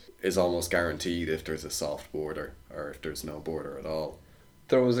Brexit is almost guaranteed if there's a soft border, or if there's no border at all.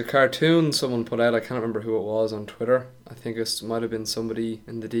 There was a cartoon someone put out, I can't remember who it was, on Twitter. I think it might have been somebody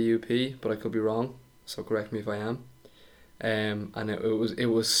in the DUP, but I could be wrong, so correct me if I am. And it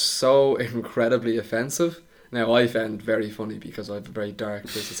was so incredibly offensive. Now, I found very funny because I have a very dark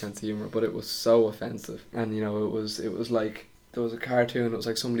twisted sense of humour, but it was so offensive. And you know, it was like, there was a cartoon, it was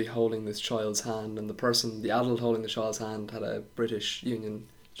like somebody holding this child's hand, and the adult holding the child's hand had a British Union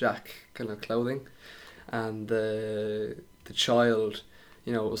Jack kind of clothing, and the child,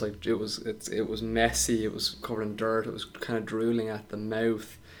 you know, it was like, it was messy, it was covered in dirt, it was kind of drooling at the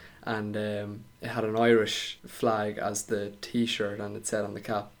mouth, and it had an Irish flag as the t-shirt, and it said on the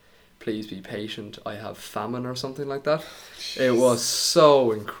cap, "Please be patient, I have famine," or something like that. It was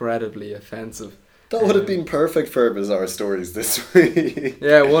so incredibly offensive. That would have been perfect for Bizarre Stories this week.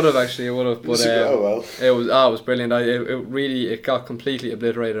 Yeah, it would have actually, but well. It was brilliant. It got completely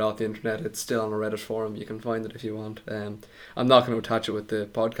obliterated off the internet. It's still on a Reddit forum. You can find it if you want. I'm not going to attach it with the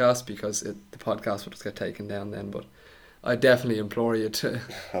podcast because the podcast will just get taken down then, but I definitely implore you to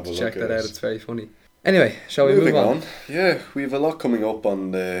check that out. It's very funny. Anyway, shall we move on? Yeah, we have a lot coming up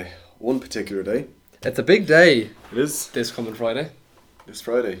on one particular day. It's a big day. It is. This coming Friday. This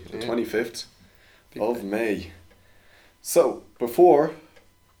Friday, the 25th of May. So, before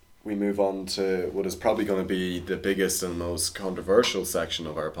we move on to what is probably going to be the biggest and most controversial section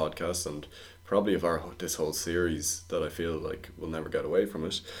of our podcast, and probably of this whole series, that I feel like we'll never get away from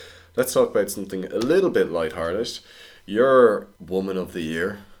it, let's talk about something a little bit lighthearted. Your Woman of the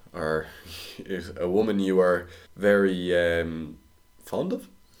Year, or a woman you are very fond of?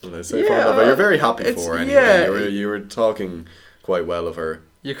 When I say fond of her, you're very happy for anyway. Yeah. You were talking quite well of her.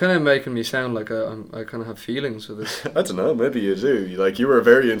 You're kind of making me sound like I kind of have feelings for this. I don't know, maybe you do. Like, you were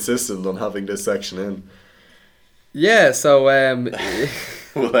very insistent on having this section in. Yeah, so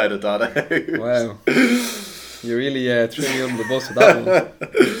we'll edit that out. Wow. You really threw me under the bus with that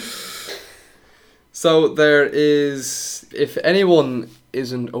one. So there is, if anyone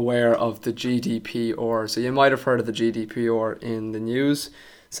isn't aware of the GDPR, so you might have heard of the GDPR in the news,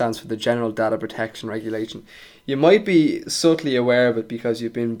 stands for the General Data Protection Regulation. You might be subtly aware of it because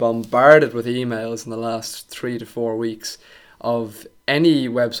you've been bombarded with emails in the last 3 to 4 weeks of any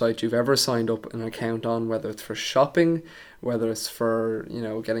website you've ever signed up an account on, whether it's for shopping, whether it's for,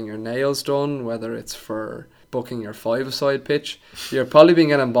 getting your nails done, whether it's for booking your five-a-side pitch. You're probably been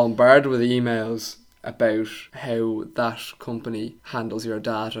getting bombarded with emails about how that company handles your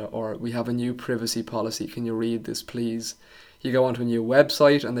data, or we have a new privacy policy, can you read this please? You go onto a new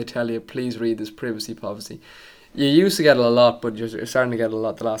website and they tell you, please read this privacy policy. You used to get it a lot, but you're starting to get it a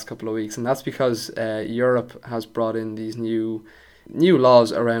lot the last couple of weeks, and that's because Europe has brought in these new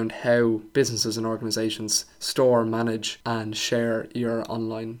laws around how businesses and organisations store, manage and share your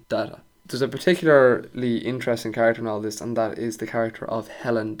online data. There's a particularly interesting character in all this, and that is the character of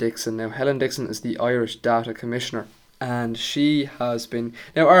Helen Dixon. Now, Helen Dixon is the Irish Data Commissioner, and she has been...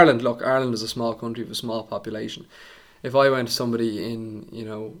 Now, Ireland is a small country with a small population. If I went to somebody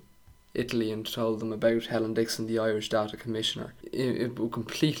in, Italy and told them about Helen Dixon, the Irish Data Commissioner, it would be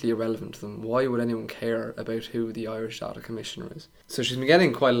completely irrelevant to them. Why would anyone care about who the Irish Data Commissioner is? So she's been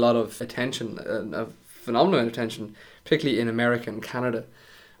getting quite a lot of attention, a phenomenal amount of attention, particularly in America and Canada,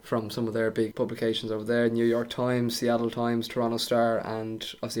 from some of their big publications over there, New York Times, Seattle Times, Toronto Star, and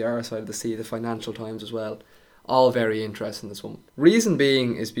obviously our side of the sea, the Financial Times as well. All very interested in this woman. Reason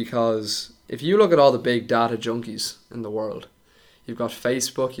being is because if you look at all the big data junkies in the world, you've got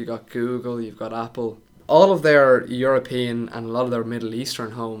Facebook, you've got Google, you've got Apple. All of their European and a lot of their Middle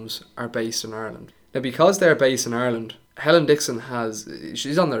Eastern homes are based in Ireland. Now, because they're based in Ireland, Helen Dixon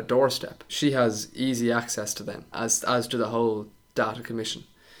she's on their doorstep. She has easy access to them, as to the whole data commission.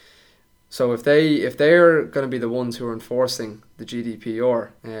 So if they're going to be the ones who are enforcing the GDPR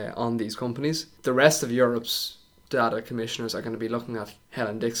on these companies, the rest of Europe's data commissioners are going to be looking at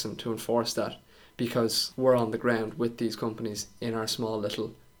Helen Dixon to enforce that, because we're on the ground with these companies in our small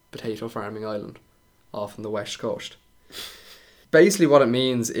little potato farming island off on the west coast. Basically what it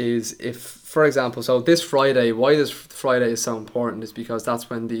means is, if, for example, so this Friday, why this Friday is so important is because that's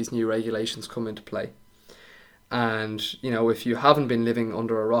when these new regulations come into play. And, if you haven't been living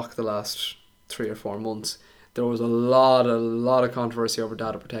under a rock the last 3 or 4 months, there was a lot of controversy over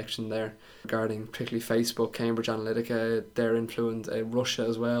data protection there, regarding particularly Facebook, Cambridge Analytica, their influence, Russia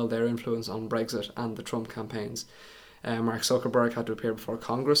as well, their influence on Brexit and the Trump campaigns. Mark Zuckerberg had to appear before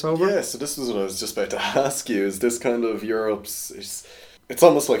Congress over. Yeah, so this was what I was just about to ask you. Is this kind of Europe's... It's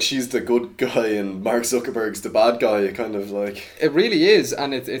almost like she's the good guy and Mark Zuckerberg's the bad guy, kind of like... It really is,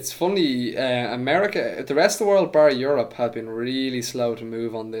 and it's funny, America, the rest of the world bar Europe have been really slow to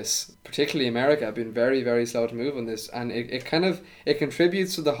move on this. Particularly America have been very, very slow to move on this, and it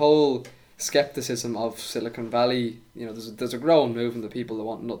contributes to the whole skepticism of Silicon Valley. There's a growing movement of people that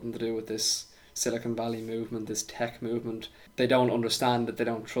want nothing to do with this Silicon Valley movement, this tech movement. They don't understand it, they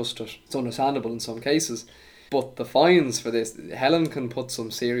don't trust it. It's understandable in some cases. But the fines for this, Helen can put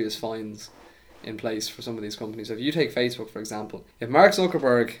some serious fines in place for some of these companies. So if you take Facebook, for example, if Mark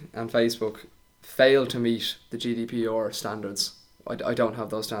Zuckerberg and Facebook fail to meet the GDPR standards, I don't have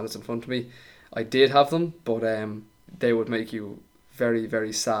those standards in front of me. I did have them, but they would make you very,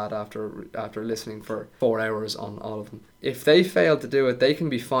 very sad after listening for 4 hours on all of them. If they fail to do it, they can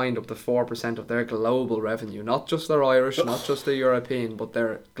be fined up to 4% of their global revenue, not just their Irish, not just their European, but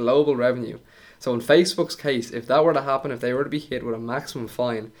their global revenue. So in Facebook's case, if that were to happen, if they were to be hit with a maximum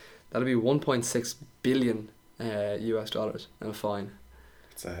fine, that'd be $1.6 billion US dollars in a fine.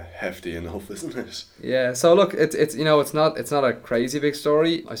 It's hefty enough, isn't it? Yeah. So look, it's not a crazy big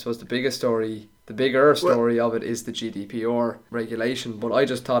story. I suppose the bigger story of it is the GDPR regulation. But I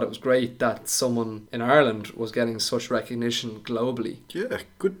just thought it was great that someone in Ireland was getting such recognition globally. Yeah,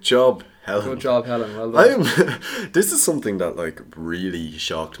 good job, Helen. Good job, Helen. Well done. This is something that really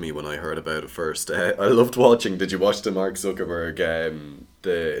shocked me when I heard about it first. I loved watching. Did you watch the Mark Zuckerberg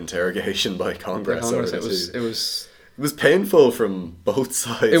the interrogation by Congress? It was painful from both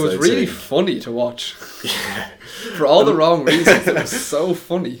sides. It was really funny to watch. Yeah. For all the wrong reasons, it was so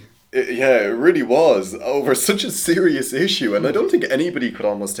funny. It really was, over such a serious issue, and I don't think anybody could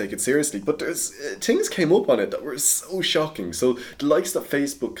almost take it seriously, but there's things came up on it that were so shocking. So the likes that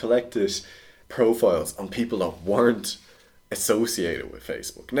Facebook collected profiles on people that weren't associated with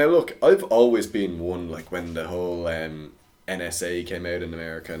Facebook. Now look, I've always been one, when the whole NSA came out in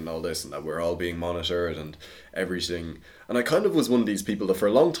America and all this, and that we're all being monitored and everything, and I kind of was one of these people that for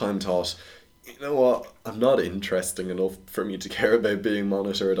a long time thought, You know what? I'm not interesting enough for me to care about being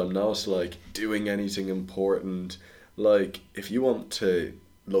monitored. I'm not like doing anything important. Like, if you want to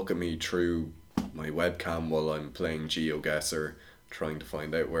look at me through my webcam while I'm playing GeoGuessr, trying to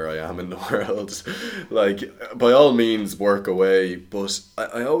find out where I am in the world, like, by all means, work away. But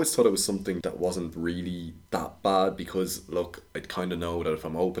I always thought it was something that wasn't really that bad because, look, I'd kind of know that if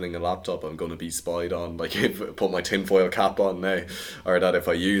I'm opening a laptop, I'm going to be spied on. Like, if I put my tinfoil cap on now, or that if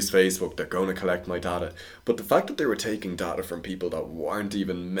I use Facebook, they're going to collect my data. But the fact that they were taking data from people that weren't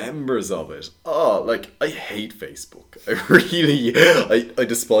even members of it, like, I hate Facebook. I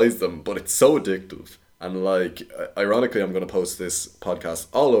despise them, but it's so addictive. And like, ironically, I'm going to post this podcast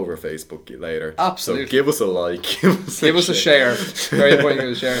all over Facebook later. Absolutely. So give us a like. Give us a share. Very important to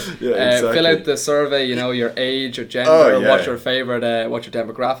give us a share. Yeah, exactly. Fill out the survey, your age, your gender, what your favourite, what your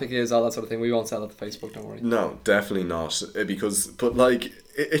demographic is, all that sort of thing. We won't sell it to Facebook, don't worry. No, definitely not. But like,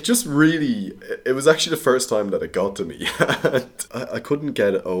 it just really, it was actually the first time that it got to me. I couldn't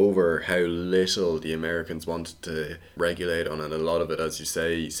get over how little the Americans wanted to regulate on, and a lot of it, as you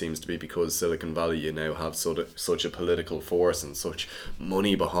say, seems to be because Silicon Valley, you now have such a political force and such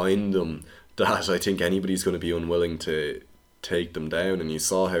money behind them that I think anybody's going to be unwilling to take them down. And you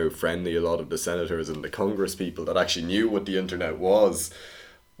saw how friendly a lot of the senators and the Congress people that actually knew what the internet was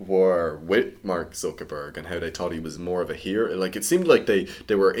were with Mark Zuckerberg, and how they thought he was more of a hero. Like, it seemed like they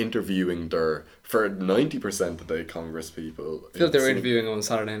were interviewing for 90% of the Congress people. I feel like they were interviewing him on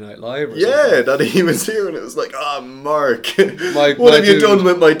Saturday Night Live or something. Yeah, that he was here, and it was like, Mark, what have you done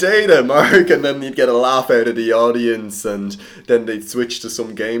with my data, Mark? And then you'd get a laugh out of the audience, and then they'd switch to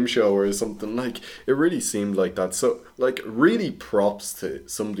some game show or something. Like, it really seemed like that. So, like, really props to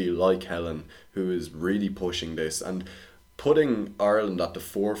somebody like Helen, who is really pushing this and putting Ireland at the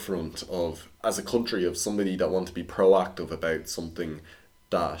forefront of, as a country, of somebody that wants to be proactive about something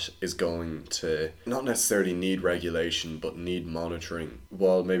that is going to not necessarily need regulation but need monitoring.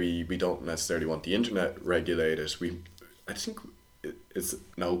 While maybe we don't necessarily want the internet regulated, I think it's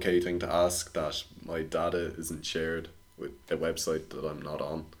an okay thing to ask that my data isn't shared with a website that I'm not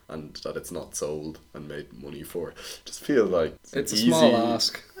on, and that it's not sold and made money for. Just feel like it's easy. A small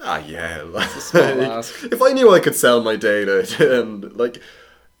ask. Yeah, it's a small ask. If I knew I could sell my data, and like,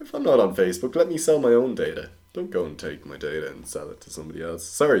 if I'm not on Facebook, let me sell my own data. Don't go and take my data and sell it to somebody else.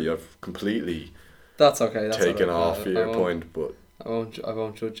 Sorry, I've completely that's okay. That's taken right. off your point, but I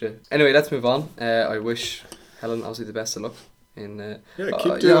won't judge you. Anyway, let's move on. I wish Helen obviously the best of luck in.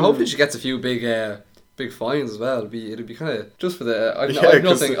 Keep doing. Hopefully she gets a few big fines as well. It'd be kind of just for the.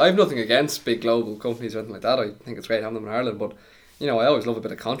 I've nothing against big global companies or anything like that. I think it's great having them in Ireland, but I always love a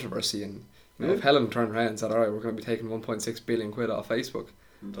bit of controversy. And if Helen turned around and said, "All right, we're going to be taking 1.6 billion quid off Facebook,"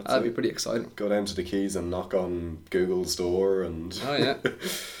 that'd be pretty exciting. Go down to the Keys and knock on Google's door, and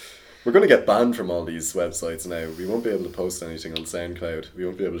we're going to get banned from all these websites now. We won't be able to post anything on SoundCloud. We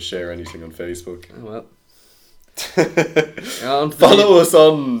won't be able to share anything on Facebook. Oh well. Follow us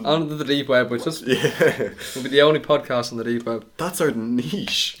onto the deep web, which will be the only podcast on the deep web. That's our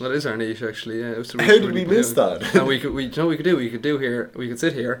niche. That is our niche, actually. Yeah. How did we miss that? And we could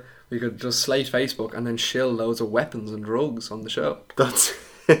sit here. We could just slate Facebook and then shill loads of weapons and drugs on the show. That's.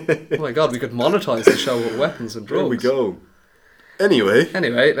 Oh my god, we could monetize the show with weapons and drugs. There we go.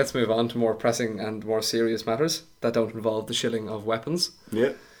 Anyway, let's move on to more pressing and more serious matters that don't involve the shilling of weapons.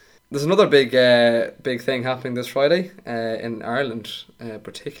 Yeah. There's another big thing happening this Friday in Ireland,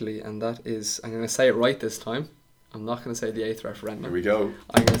 particularly, and that is, I'm going to say it right this time. I'm not going to say the 8th referendum. Here we go.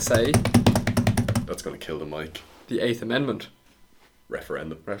 I'm going to say... That's going to kill the mic. The 8th Amendment.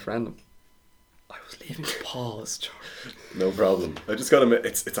 Referendum. I was leaving a pause, George. No problem. I just got to admit,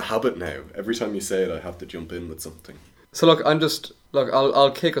 it's a habit now. Every time you say it, I have to jump in with something. So look,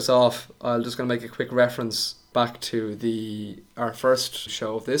 I'll kick us off. I'm just going to make a quick reference back to our first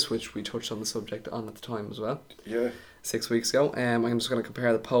show of this, which we touched on the subject on at the time as well. Yeah. 6 weeks ago. I'm just going to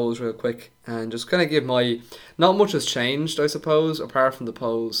compare the polls real quick and just kind of give my... Not much has changed, I suppose, apart from the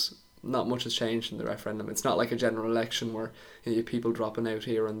polls. Not much has changed in the referendum. It's not like a general election where you have people dropping out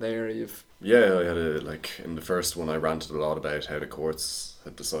here and there. Yeah, I had in the first one I ranted a lot about how the courts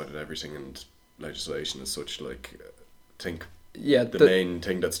had decided everything and legislation as such, the main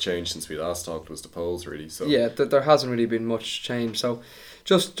thing that's changed since we last talked was the polls, really. So there hasn't really been much change. So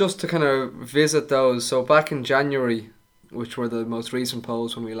just to kind of visit those. So back in January, which were the most recent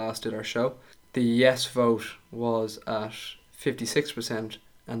polls when we last did our show, the yes vote was at 56%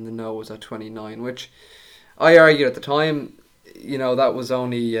 and the no was at 29%, which I argued at the time, that was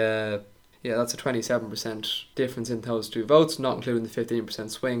only that's a 27% difference in those two votes, not including the 15%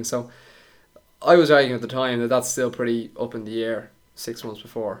 swing. So I was arguing at the time that that's still pretty up in the air 6 months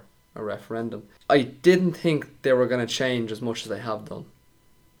before. a referendum. I didn't think they were going to change as much as they have done,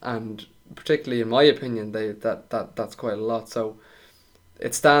 and particularly in my opinion, that's quite a lot. So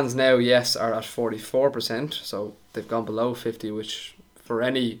it stands now, yes, are at 44%, so they've gone below 50, which for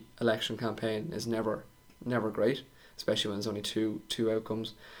any election campaign is never great, especially when there's only two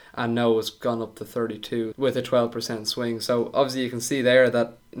outcomes. And no has gone up to 32 with a 12% swing. So obviously you can see there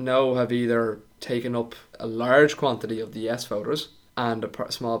that no have either taken up a large quantity of the yes voters and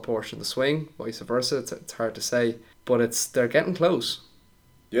a small portion of the swing, vice versa. It's hard to say, but they're getting close.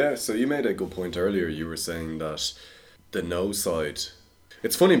 Yeah, so you made a good point earlier. You were saying that the no side...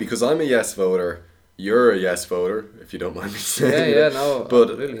 It's funny because I'm a yes voter, you're a yes voter, if you don't mind me saying Yeah, no,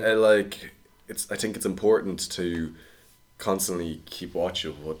 but I think it's important to constantly keep watch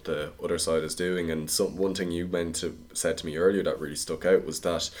of what the other side is doing. And one thing you said to me earlier that really stuck out was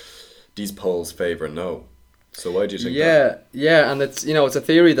that these polls favour no. So why do you think that? Yeah, and it's a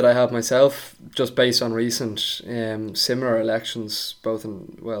theory that I have myself, just based on recent similar elections, both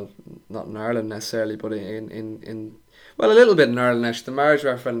in, well, not in Ireland necessarily, but in a little bit in Ireland actually. The marriage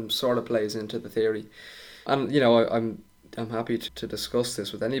referendum sort of plays into the theory, and I'm happy to discuss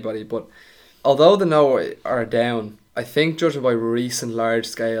this with anybody. But although the no are down, I think judging by recent large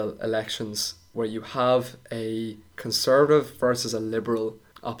scale elections where you have a conservative versus a liberal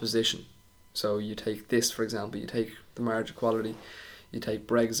opposition. So you take this, for example, you take the marriage equality, you take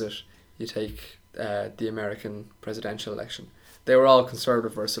Brexit, you take the American presidential election. They were all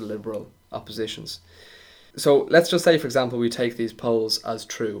conservative versus liberal oppositions. So let's just say, for example, we take these polls as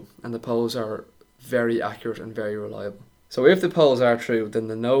true, and the polls are very accurate and very reliable. So if the polls are true, then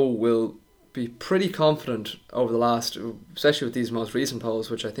the no will be pretty confident over the last, especially with these most recent polls,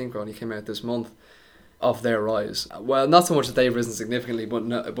 which I think only came out this month, of their rise. Well, not so much that they've risen significantly,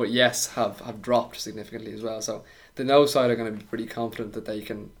 but yes, have dropped significantly as well. So the no side are going to be pretty confident that they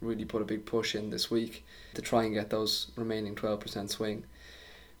can really put a big push in this week to try and get those remaining 12% swing.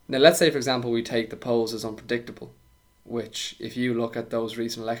 Now, let's say, for example, we take the polls as unpredictable, which if you look at those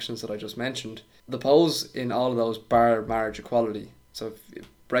recent elections that I just mentioned, the polls in all of those bar marriage equality, so if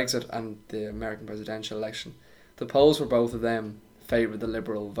Brexit and the American presidential election, the polls for both of them favoured the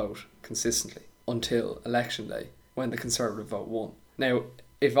Liberal vote consistently until election day when the Conservative vote won. Now,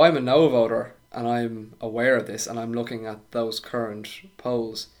 if I'm a no voter and I'm aware of this and I'm looking at those current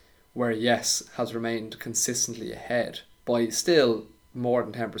polls where yes has remained consistently ahead by still more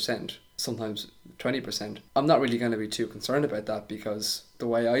than 10%, sometimes 20%, I'm not really going to be too concerned about that, because the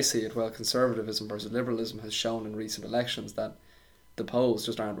way I see it, well, conservatism versus liberalism has shown in recent elections that the polls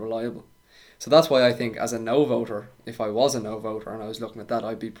just aren't reliable. So that's why I think as a no voter, if I was a no voter and I was looking at that,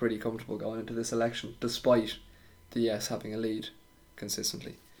 I'd be pretty comfortable going into this election despite the yes having a lead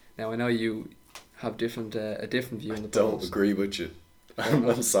consistently. Now I know you have a different view on the polls. I don't agree with you.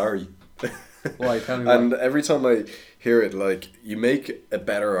 I'm sorry. Why? Tell me why. And every time I hear it, like, you make a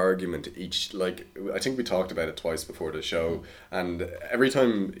better argument each, like, I think we talked about it twice before the show, and every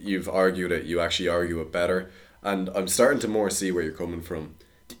time you've argued it, you actually argue it better, and I'm starting to more see where you're coming from.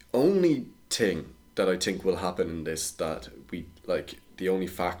 The only thing that I think will happen in this, that we, like, the only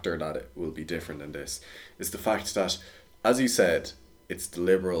factor that it will be different in this is the fact that, as you said, it's the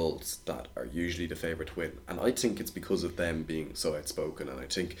Liberals that are usually the favourite to win, and I think it's because of them being so outspoken. And I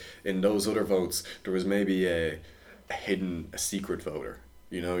think in those other votes there was maybe a secret voter.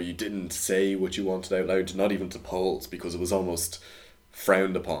 You know, you didn't say what you wanted out loud, not even to polls, because it was almost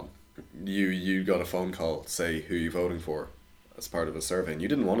frowned upon. You got a phone call, say who you're voting for as part of a survey, and you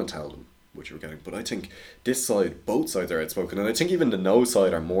didn't want to tell them what you were getting. But I think this side, both sides are outspoken, and I think even the no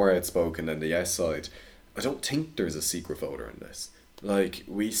side are more outspoken than the yes side. I don't think there's a secret voter in this. Like,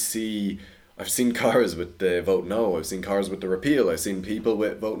 I've seen cars with the vote no, I've seen cars with the repeal, I've seen people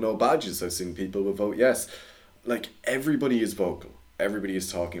with vote no badges, I've seen people with vote yes. Like, everybody is vocal, everybody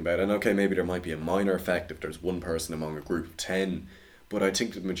is talking about it. And okay, maybe there might be a minor effect if there's one person among a group of 10, but I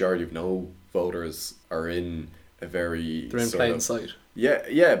think the majority of no voters are in a very... They're in plain sight.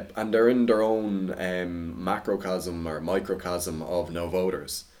 Yeah, and they're in their own macrocosm or microcosm of no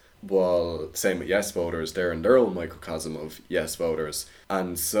voters. While same with yes voters, they're in their own microcosm of yes voters.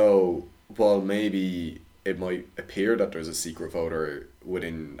 And so while maybe it might appear that there's a secret voter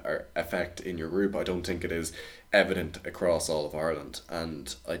within or effect in your group, I don't think it is evident across all of Ireland.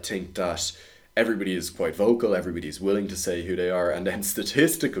 And I think that everybody is quite vocal, everybody is willing to say who they are, and then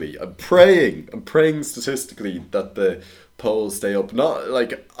statistically, I'm praying statistically that the polls stay up. Not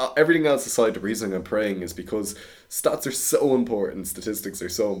like everything else aside, the reason I'm praying is because stats are so important, statistics are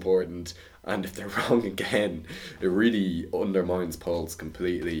so important, and if they're wrong again, it really undermines polls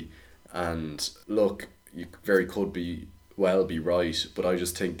completely. And look, you very could be well be right, but I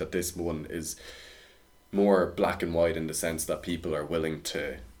just think that this one is more black and white in the sense that people are willing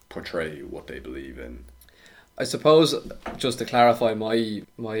to portray what they believe in. I suppose, just to clarify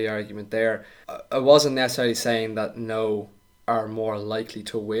my argument there, I wasn't necessarily saying that no are more likely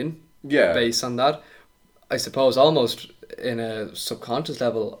to win based on that. I suppose almost in a subconscious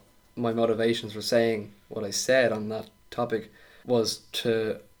level, my motivations for saying what I said on that topic was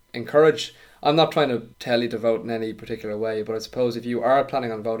to encourage. I'm not trying to tell you to vote in any particular way, but I suppose if you are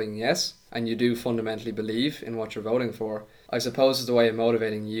planning on voting yes, and you do fundamentally believe in what you're voting for, I suppose it's a way of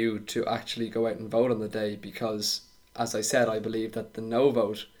motivating you to actually go out and vote on the day, because, as I said, I believe that the no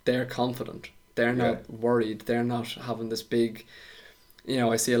vote, they're confident. They're not worried. They're not having this big...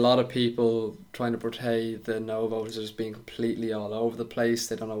 I see a lot of people trying to portray the no voters as being completely all over the place.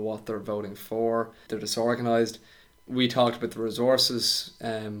 They don't know what they're voting for. They're disorganised. We talked about the resources,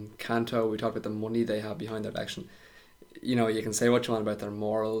 Canto, we talked about the money they have behind their election. You can say what you want about their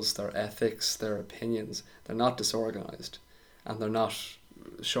morals, their ethics, their opinions. They're not disorganised, and they're not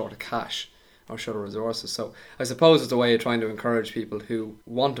short of cash or short of resources. So I suppose it's a way of trying to encourage people who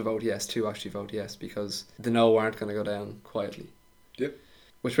want to vote yes to actually vote yes, because the no aren't going to go down quietly. Yep.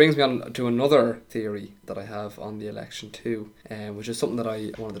 Which brings me on to another theory that I have on the election too, which is something that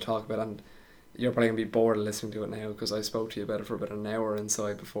I wanted to talk about, and you're probably going to be bored of listening to it now because I spoke to you about it for about an hour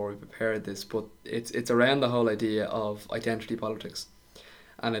inside before we prepared this, but it's around the whole idea of identity politics.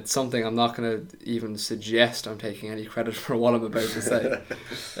 And it's something I'm not going to even suggest I'm taking any credit for what I'm about to say.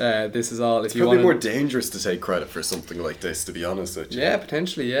 This is all... It's probably more dangerous to take credit for something like this, to be honest with you. Yeah,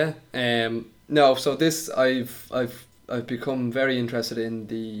 potentially, yeah. No, so this, I've become very interested in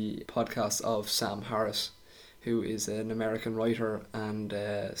the podcast of Sam Harris, who is an American writer and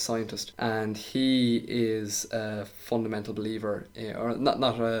scientist, and he is a fundamental believer, or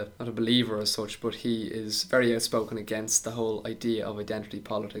not a believer as such, but he is very outspoken against the whole idea of identity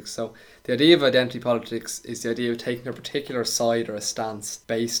politics. So the idea of identity politics is the idea of taking a particular side or a stance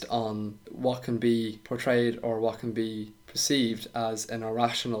based on what can be portrayed or what can be perceived as an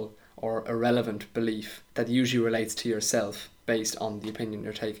irrational or irrelevant belief that usually relates to yourself based on the opinion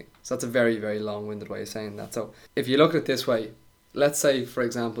you're taking. So that's a very, very long-winded way of saying that. So if you look at it this way, let's say, for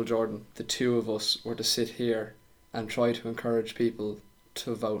example, Jordan, the two of us were to sit here and try to encourage people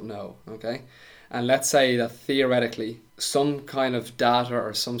to vote no, okay? And let's say that theoretically some kind of data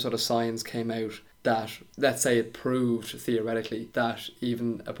or some sort of science came out that, let's say it proved theoretically that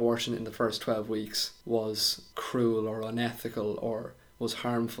even abortion in the first 12 weeks was cruel or unethical or was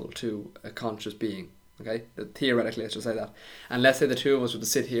harmful to a conscious being. Okay, theoretically, let's just say that. And let's say the two of us were to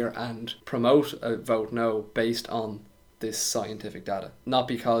sit here and promote a vote no based on this scientific data. Not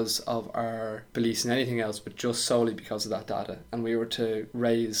because of our beliefs in anything else, but just solely because of that data. And we were to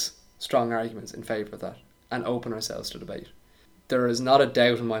raise strong arguments in favour of that and open ourselves to debate. There is not a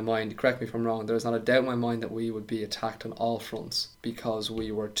doubt in my mind, correct me if I'm wrong, there is not a doubt in my mind that we would be attacked on all fronts because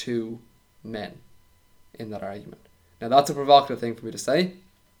we were two men in that argument. Now that's a provocative thing for me to say.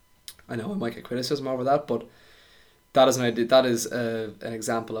 I know I might get criticism over that, but that is an idea. That is an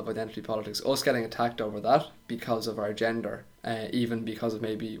example of identity politics. Us getting attacked over that because of our gender, even because of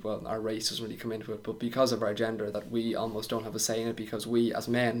maybe, well, our race doesn't really come into it, but because of our gender, that we almost don't have a say in it because we as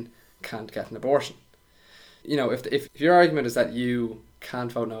men can't get an abortion. If your argument is that you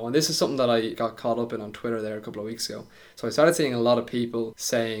can't vote no, and this is something that I got caught up in on Twitter there a couple of weeks ago. So I started seeing a lot of people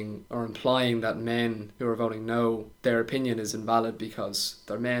saying or implying that men who are voting no, their opinion is invalid because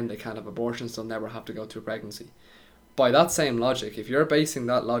they're men, they can't have abortions, they'll never have to go through pregnancy. By that same logic, if you're basing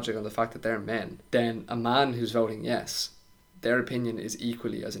that logic on the fact that they're men, then a man who's voting yes, their opinion is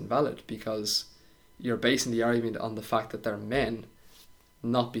equally as invalid because you're basing the argument on the fact that they're men,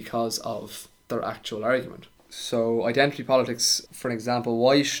 not because of their actual argument. So identity politics, for an example,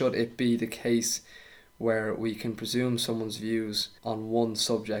 why should it be the case where we can presume someone's views on one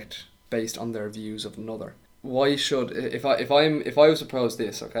subject based on their views of another? Why should, if I was to propose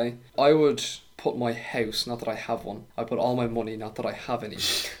this, okay, I would put my house, not that I have one, I put all my money, not that I have any,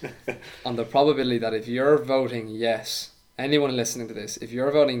 on the probability that if you're voting yes, anyone listening to this, if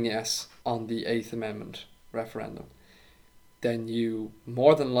you're voting yes on the 8th Amendment referendum, then you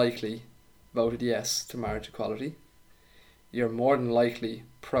more than likely voted yes to marriage equality, you're more than likely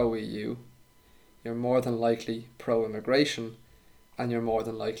pro-EU, you're more than likely pro-immigration, and you're more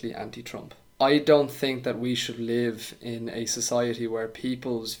than likely anti-Trump. I don't think that we should live in a society where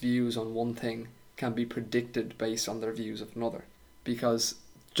people's views on one thing can be predicted based on their views of another. Because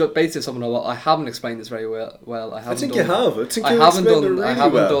just basically someone, I haven't explained this very well. I haven't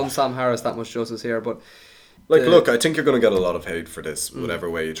done Sam Harris that much justice here, but look, I think you're going to get a lot of hate for this, whatever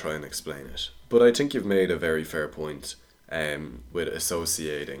way you try and explain it. But I think you've made a very fair point. with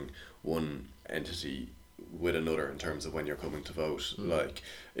associating one entity with another in terms of when you're coming to vote. Like,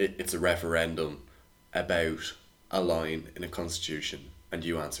 it's a referendum about a line in a constitution and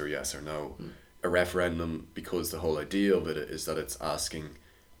you answer yes or no. A referendum, because the whole idea of it is that it's asking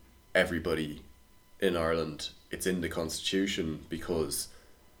everybody in Ireland, it's in the constitution because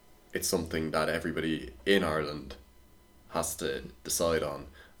it's something that everybody in Ireland has to decide on.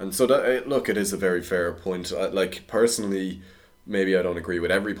 And so that, look, it is a very fair point. Like, personally, maybe I don't agree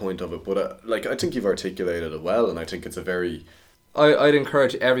with every point of it, but like, I think you've articulated it well, and I think it's a very... I'd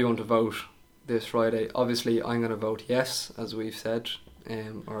encourage everyone to vote this Friday. Obviously, I'm going to vote yes, as we've said,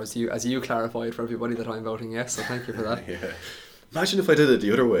 or as you clarified for everybody that I'm voting yes, so thank you for that. Yeah. Imagine if I did it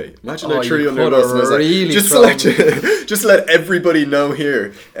the other way. Imagine Oh, I threw you you under the could bus and I was really like, just throw just let everybody know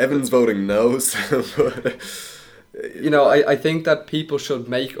here. Evan's voting no. So You know, I think that people should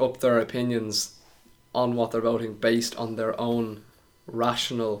make up their opinions on what they're voting based on their own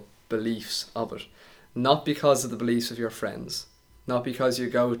rational beliefs of it. Not because of the beliefs of your friends. Not because you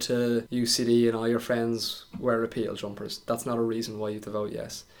go to UCD and all your friends wear repeal jumpers. That's not a reason why you have to vote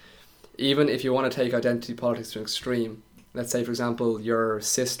yes. Even if you want to take identity politics to an extreme, let's say, for example, your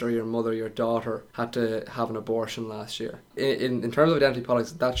sister, your mother, your daughter had to have an abortion last year. In terms of identity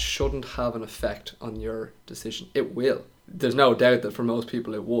politics, that shouldn't have an effect on your decision. It will. There's no doubt that for most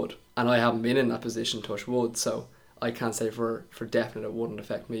people it would. And I haven't been in that position, touch wood, so I can't say for definite it wouldn't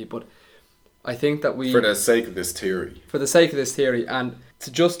affect me. But I think that for the sake of this theory. For the sake of this theory, and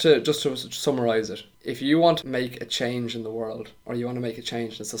just to summarise it, if you want to make a change in the world, or you want to make a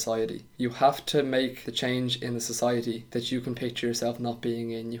change in society, you have to make the change in a society that you can picture yourself not being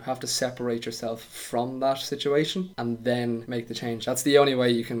in. You have to separate yourself from that situation and then make the change. That's the only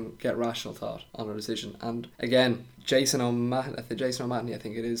way you can get rational thought on a decision. And again, Jason O'Mahony, I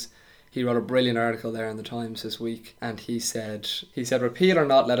think it is, he wrote a brilliant article there in the Times this week, and he said, repeal or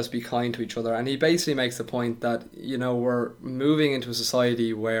not, let us be kind to each other. And he basically makes the point that, you know, we're moving into a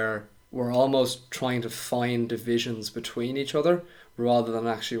society where we're almost trying to find divisions between each other rather than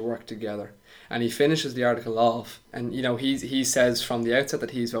actually work together. And he finishes the article off, and, you know, he says from the outset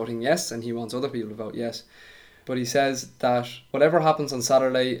that he's voting yes, and he wants other people to vote yes. But he says that whatever happens on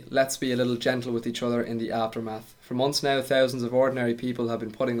Saturday, let's be a little gentle with each other in the aftermath. For months now, thousands of ordinary people have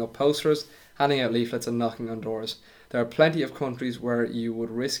been putting up posters, handing out leaflets and knocking on doors. There are plenty of countries where you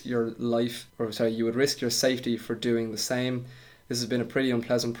would risk your safety for doing the same. This has been a pretty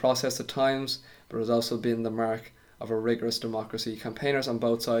unpleasant process at times, but it has also been the mark of a rigorous democracy. Campaigners on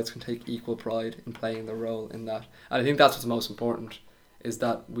both sides can take equal pride in playing their role in that. And I think that's what's most important, is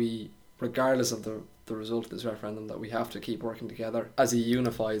that we, regardless of the result of this referendum, that we have to keep working together as a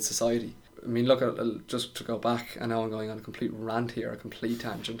unified society. I mean, look, just to go back, I know I'm going on a complete rant here, a complete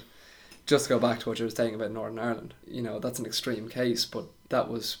tangent. Just to go back to what you were saying about Northern Ireland, you know, that's an extreme case, but that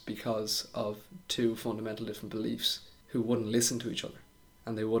was because of two fundamental different beliefs who wouldn't listen to each other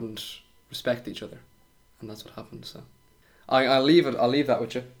and they wouldn't respect each other, and that's what happened. So I'll leave that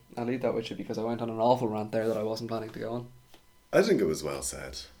with you because I went on an awful rant there that I wasn't planning to go on. I think it was well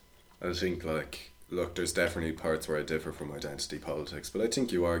said. I think, like, look, there's definitely parts where I differ from identity politics, but I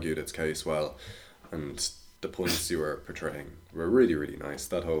think you argued its case well, and the points you were portraying were really, really nice.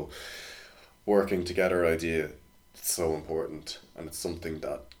 That whole working together idea is so important, and it's something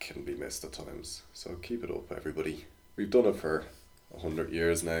that can be missed at times. So keep it up, everybody. We've done it for 100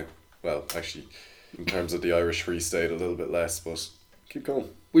 years now. Well, actually, in terms of the Irish Free State, a little bit less, but keep going.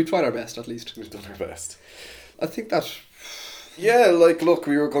 We've tried our best, at least. We've done our best. I think that... Yeah, like, look,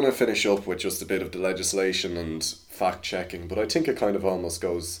 we were going to finish up with just a bit of the legislation and fact-checking, but I think it kind of almost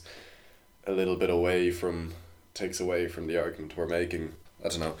goes a little bit takes away from the argument we're making. I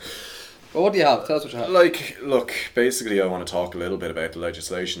don't know. Well, what do you have? Tell us what you have. Like, look, basically I want to talk a little bit about the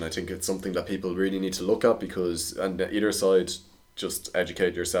legislation. I think it's something that people really need to look at because, on either side, just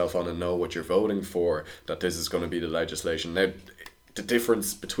educate yourself on and know what you're voting for, that this is going to be the legislation. Now, the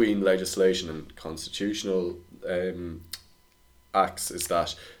difference between legislation and constitutional acts is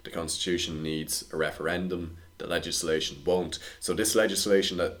that the constitution needs a referendum, the legislation won't. So this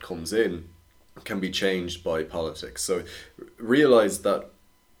legislation that comes in can be changed by politics. So realise that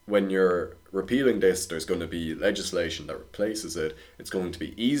when you're repealing this, there's going to be legislation that replaces it. It's going to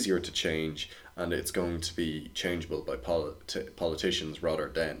be easier to change, and it's going to be changeable by politicians rather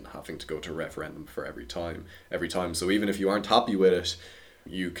than having to go to referendum for every time. So even if you aren't happy with it,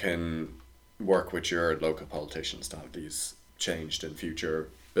 you can work with your local politicians to have these changed in future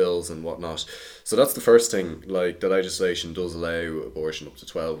bills and whatnot. So that's the first thing. Like, the legislation does allow abortion up to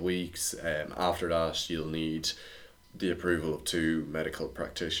 12 weeks. After that, you'll need the approval of 2 medical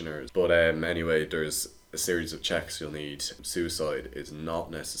practitioners. But anyway, there's a series of checks you'll need. Suicide is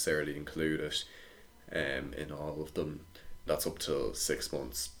not necessarily included in all of them. That's up to 6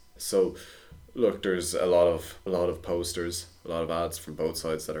 months. So look, there's a lot of posters, a lot of ads from both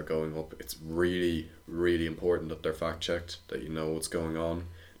sides that are going up. It's really, really important that they're fact checked, that you know what's going on,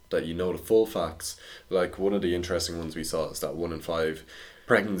 that you know the full facts. Like, one of the interesting ones we saw is that 1 in 5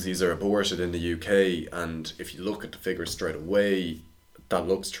 pregnancies are aborted in the UK, and if you look at the figures straight away, that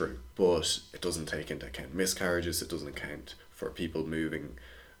looks true, but it doesn't take into account miscarriages, it doesn't account for people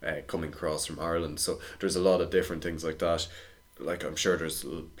coming across from Ireland. So there's a lot of different things like that. Like, I'm sure there's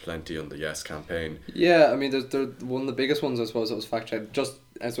plenty on the Yes campaign. Yeah, I mean, there's one of the biggest ones, I suppose, that was fact checked. Just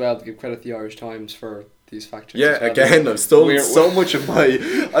as well to give credit to the Irish Times for these fact checks. Yeah, well. again, I've stolen so much of my.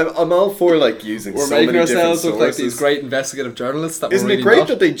 I'm all for like using. We're so making many ourselves different look like sources. these great investigative journalists. That Isn't we're really it great not.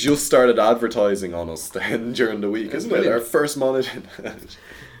 that they just started advertising on us then during the week? It's Isn't brilliant. it our first monitoring?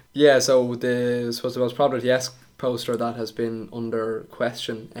 Yeah, so the most popular Yes poster that has been under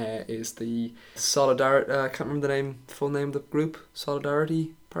question is the Solidarity. I can't remember the full name of the group.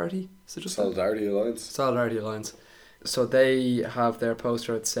 Solidarity Party. Is it just that? Solidarity Alliance. Solidarity Alliance. So they have their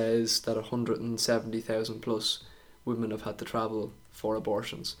poster. It says that 170,000 plus women have had to travel for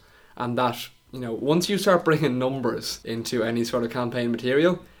abortions, and that, you know, once you start bringing numbers into any sort of campaign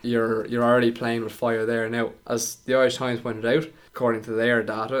material, you're already playing with fire there. Now, as the Irish Times pointed out, according to their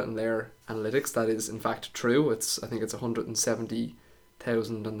data and their analytics, that is in fact true. I think it's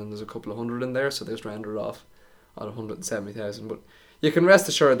 170,000, and then there's a couple of hundred in there, so they just rounded it off at 170,000. But you can rest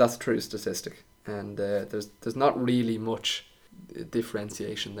assured that's a true statistic, and there's not really much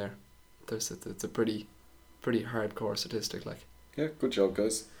differentiation there. It's a pretty hardcore statistic, like. Yeah, good job,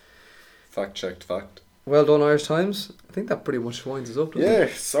 guys. Fact checked fact. Well done, Irish Times. I think that pretty much winds us up, doesn't it?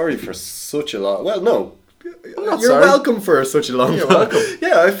 Yeah, sorry for such a long. Well, no. not You're sorry. welcome for such a long You're time. welcome.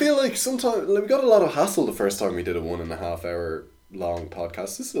 Yeah, I feel like sometimes we got a lot of hassle the first time we did a 1.5 hour long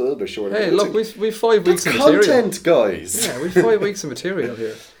podcast. This is a little bit shorter. Hey, but look, we've 5 weeks that's of material. content, guys. Yeah, we've 5 weeks of material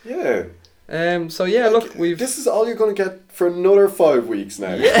here. Yeah. So yeah, look, we've. This is all you're going to get for another 5 weeks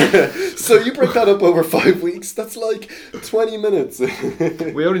now. Yeah. So you break that up over 5 weeks. That's like 20 minutes.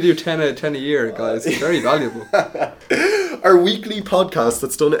 We only do 10 a year, guys. It's very valuable. Our weekly podcast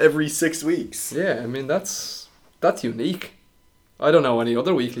that's done every 6 weeks. Yeah, I mean that's unique. I don't know any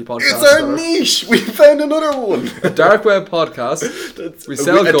other weekly podcasts. It's our that are- niche. We found another one. A dark web podcast. That's We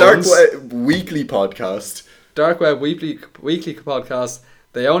sell a guns. dark web weekly podcast. Dark web weekly podcast.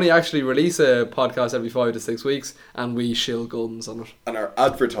 They only actually release a podcast every 5 to 6 weeks, and we shill guns on it. And are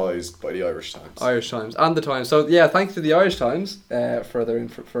advertised by the Irish Times. Irish Times and the Times. So yeah, thanks to the Irish Times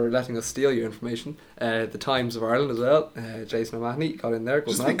for letting us steal your information. The Times of Ireland as well. Jason O'Mahony got in there.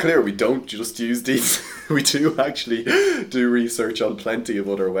 Good Just to man. be clear, we don't just use these. We do actually do research on plenty of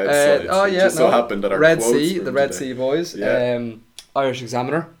other websites. It just so happened that our Red quotes Sea, from the Red today- Sea boys. Yeah. Irish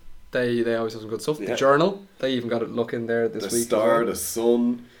Examiner. They always have some good stuff. Yeah. The Journal. They even got a look in there this The week. as Star, well. the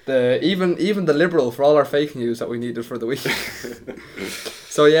Sun. Even the Liberal for all our fake news that we needed for the week.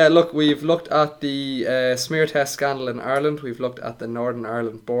 So yeah, look, we've looked at the smear test scandal in Ireland. We've looked at the Northern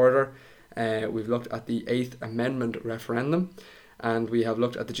Ireland border. We've looked at the 8th Amendment referendum, and we have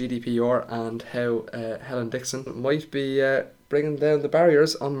looked at the GDPR and how Helen Dixon might be bringing down the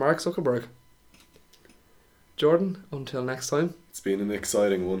barriers on Mark Zuckerberg. Jordan, until next time, It's been an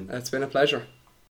exciting one. it's been a pleasure.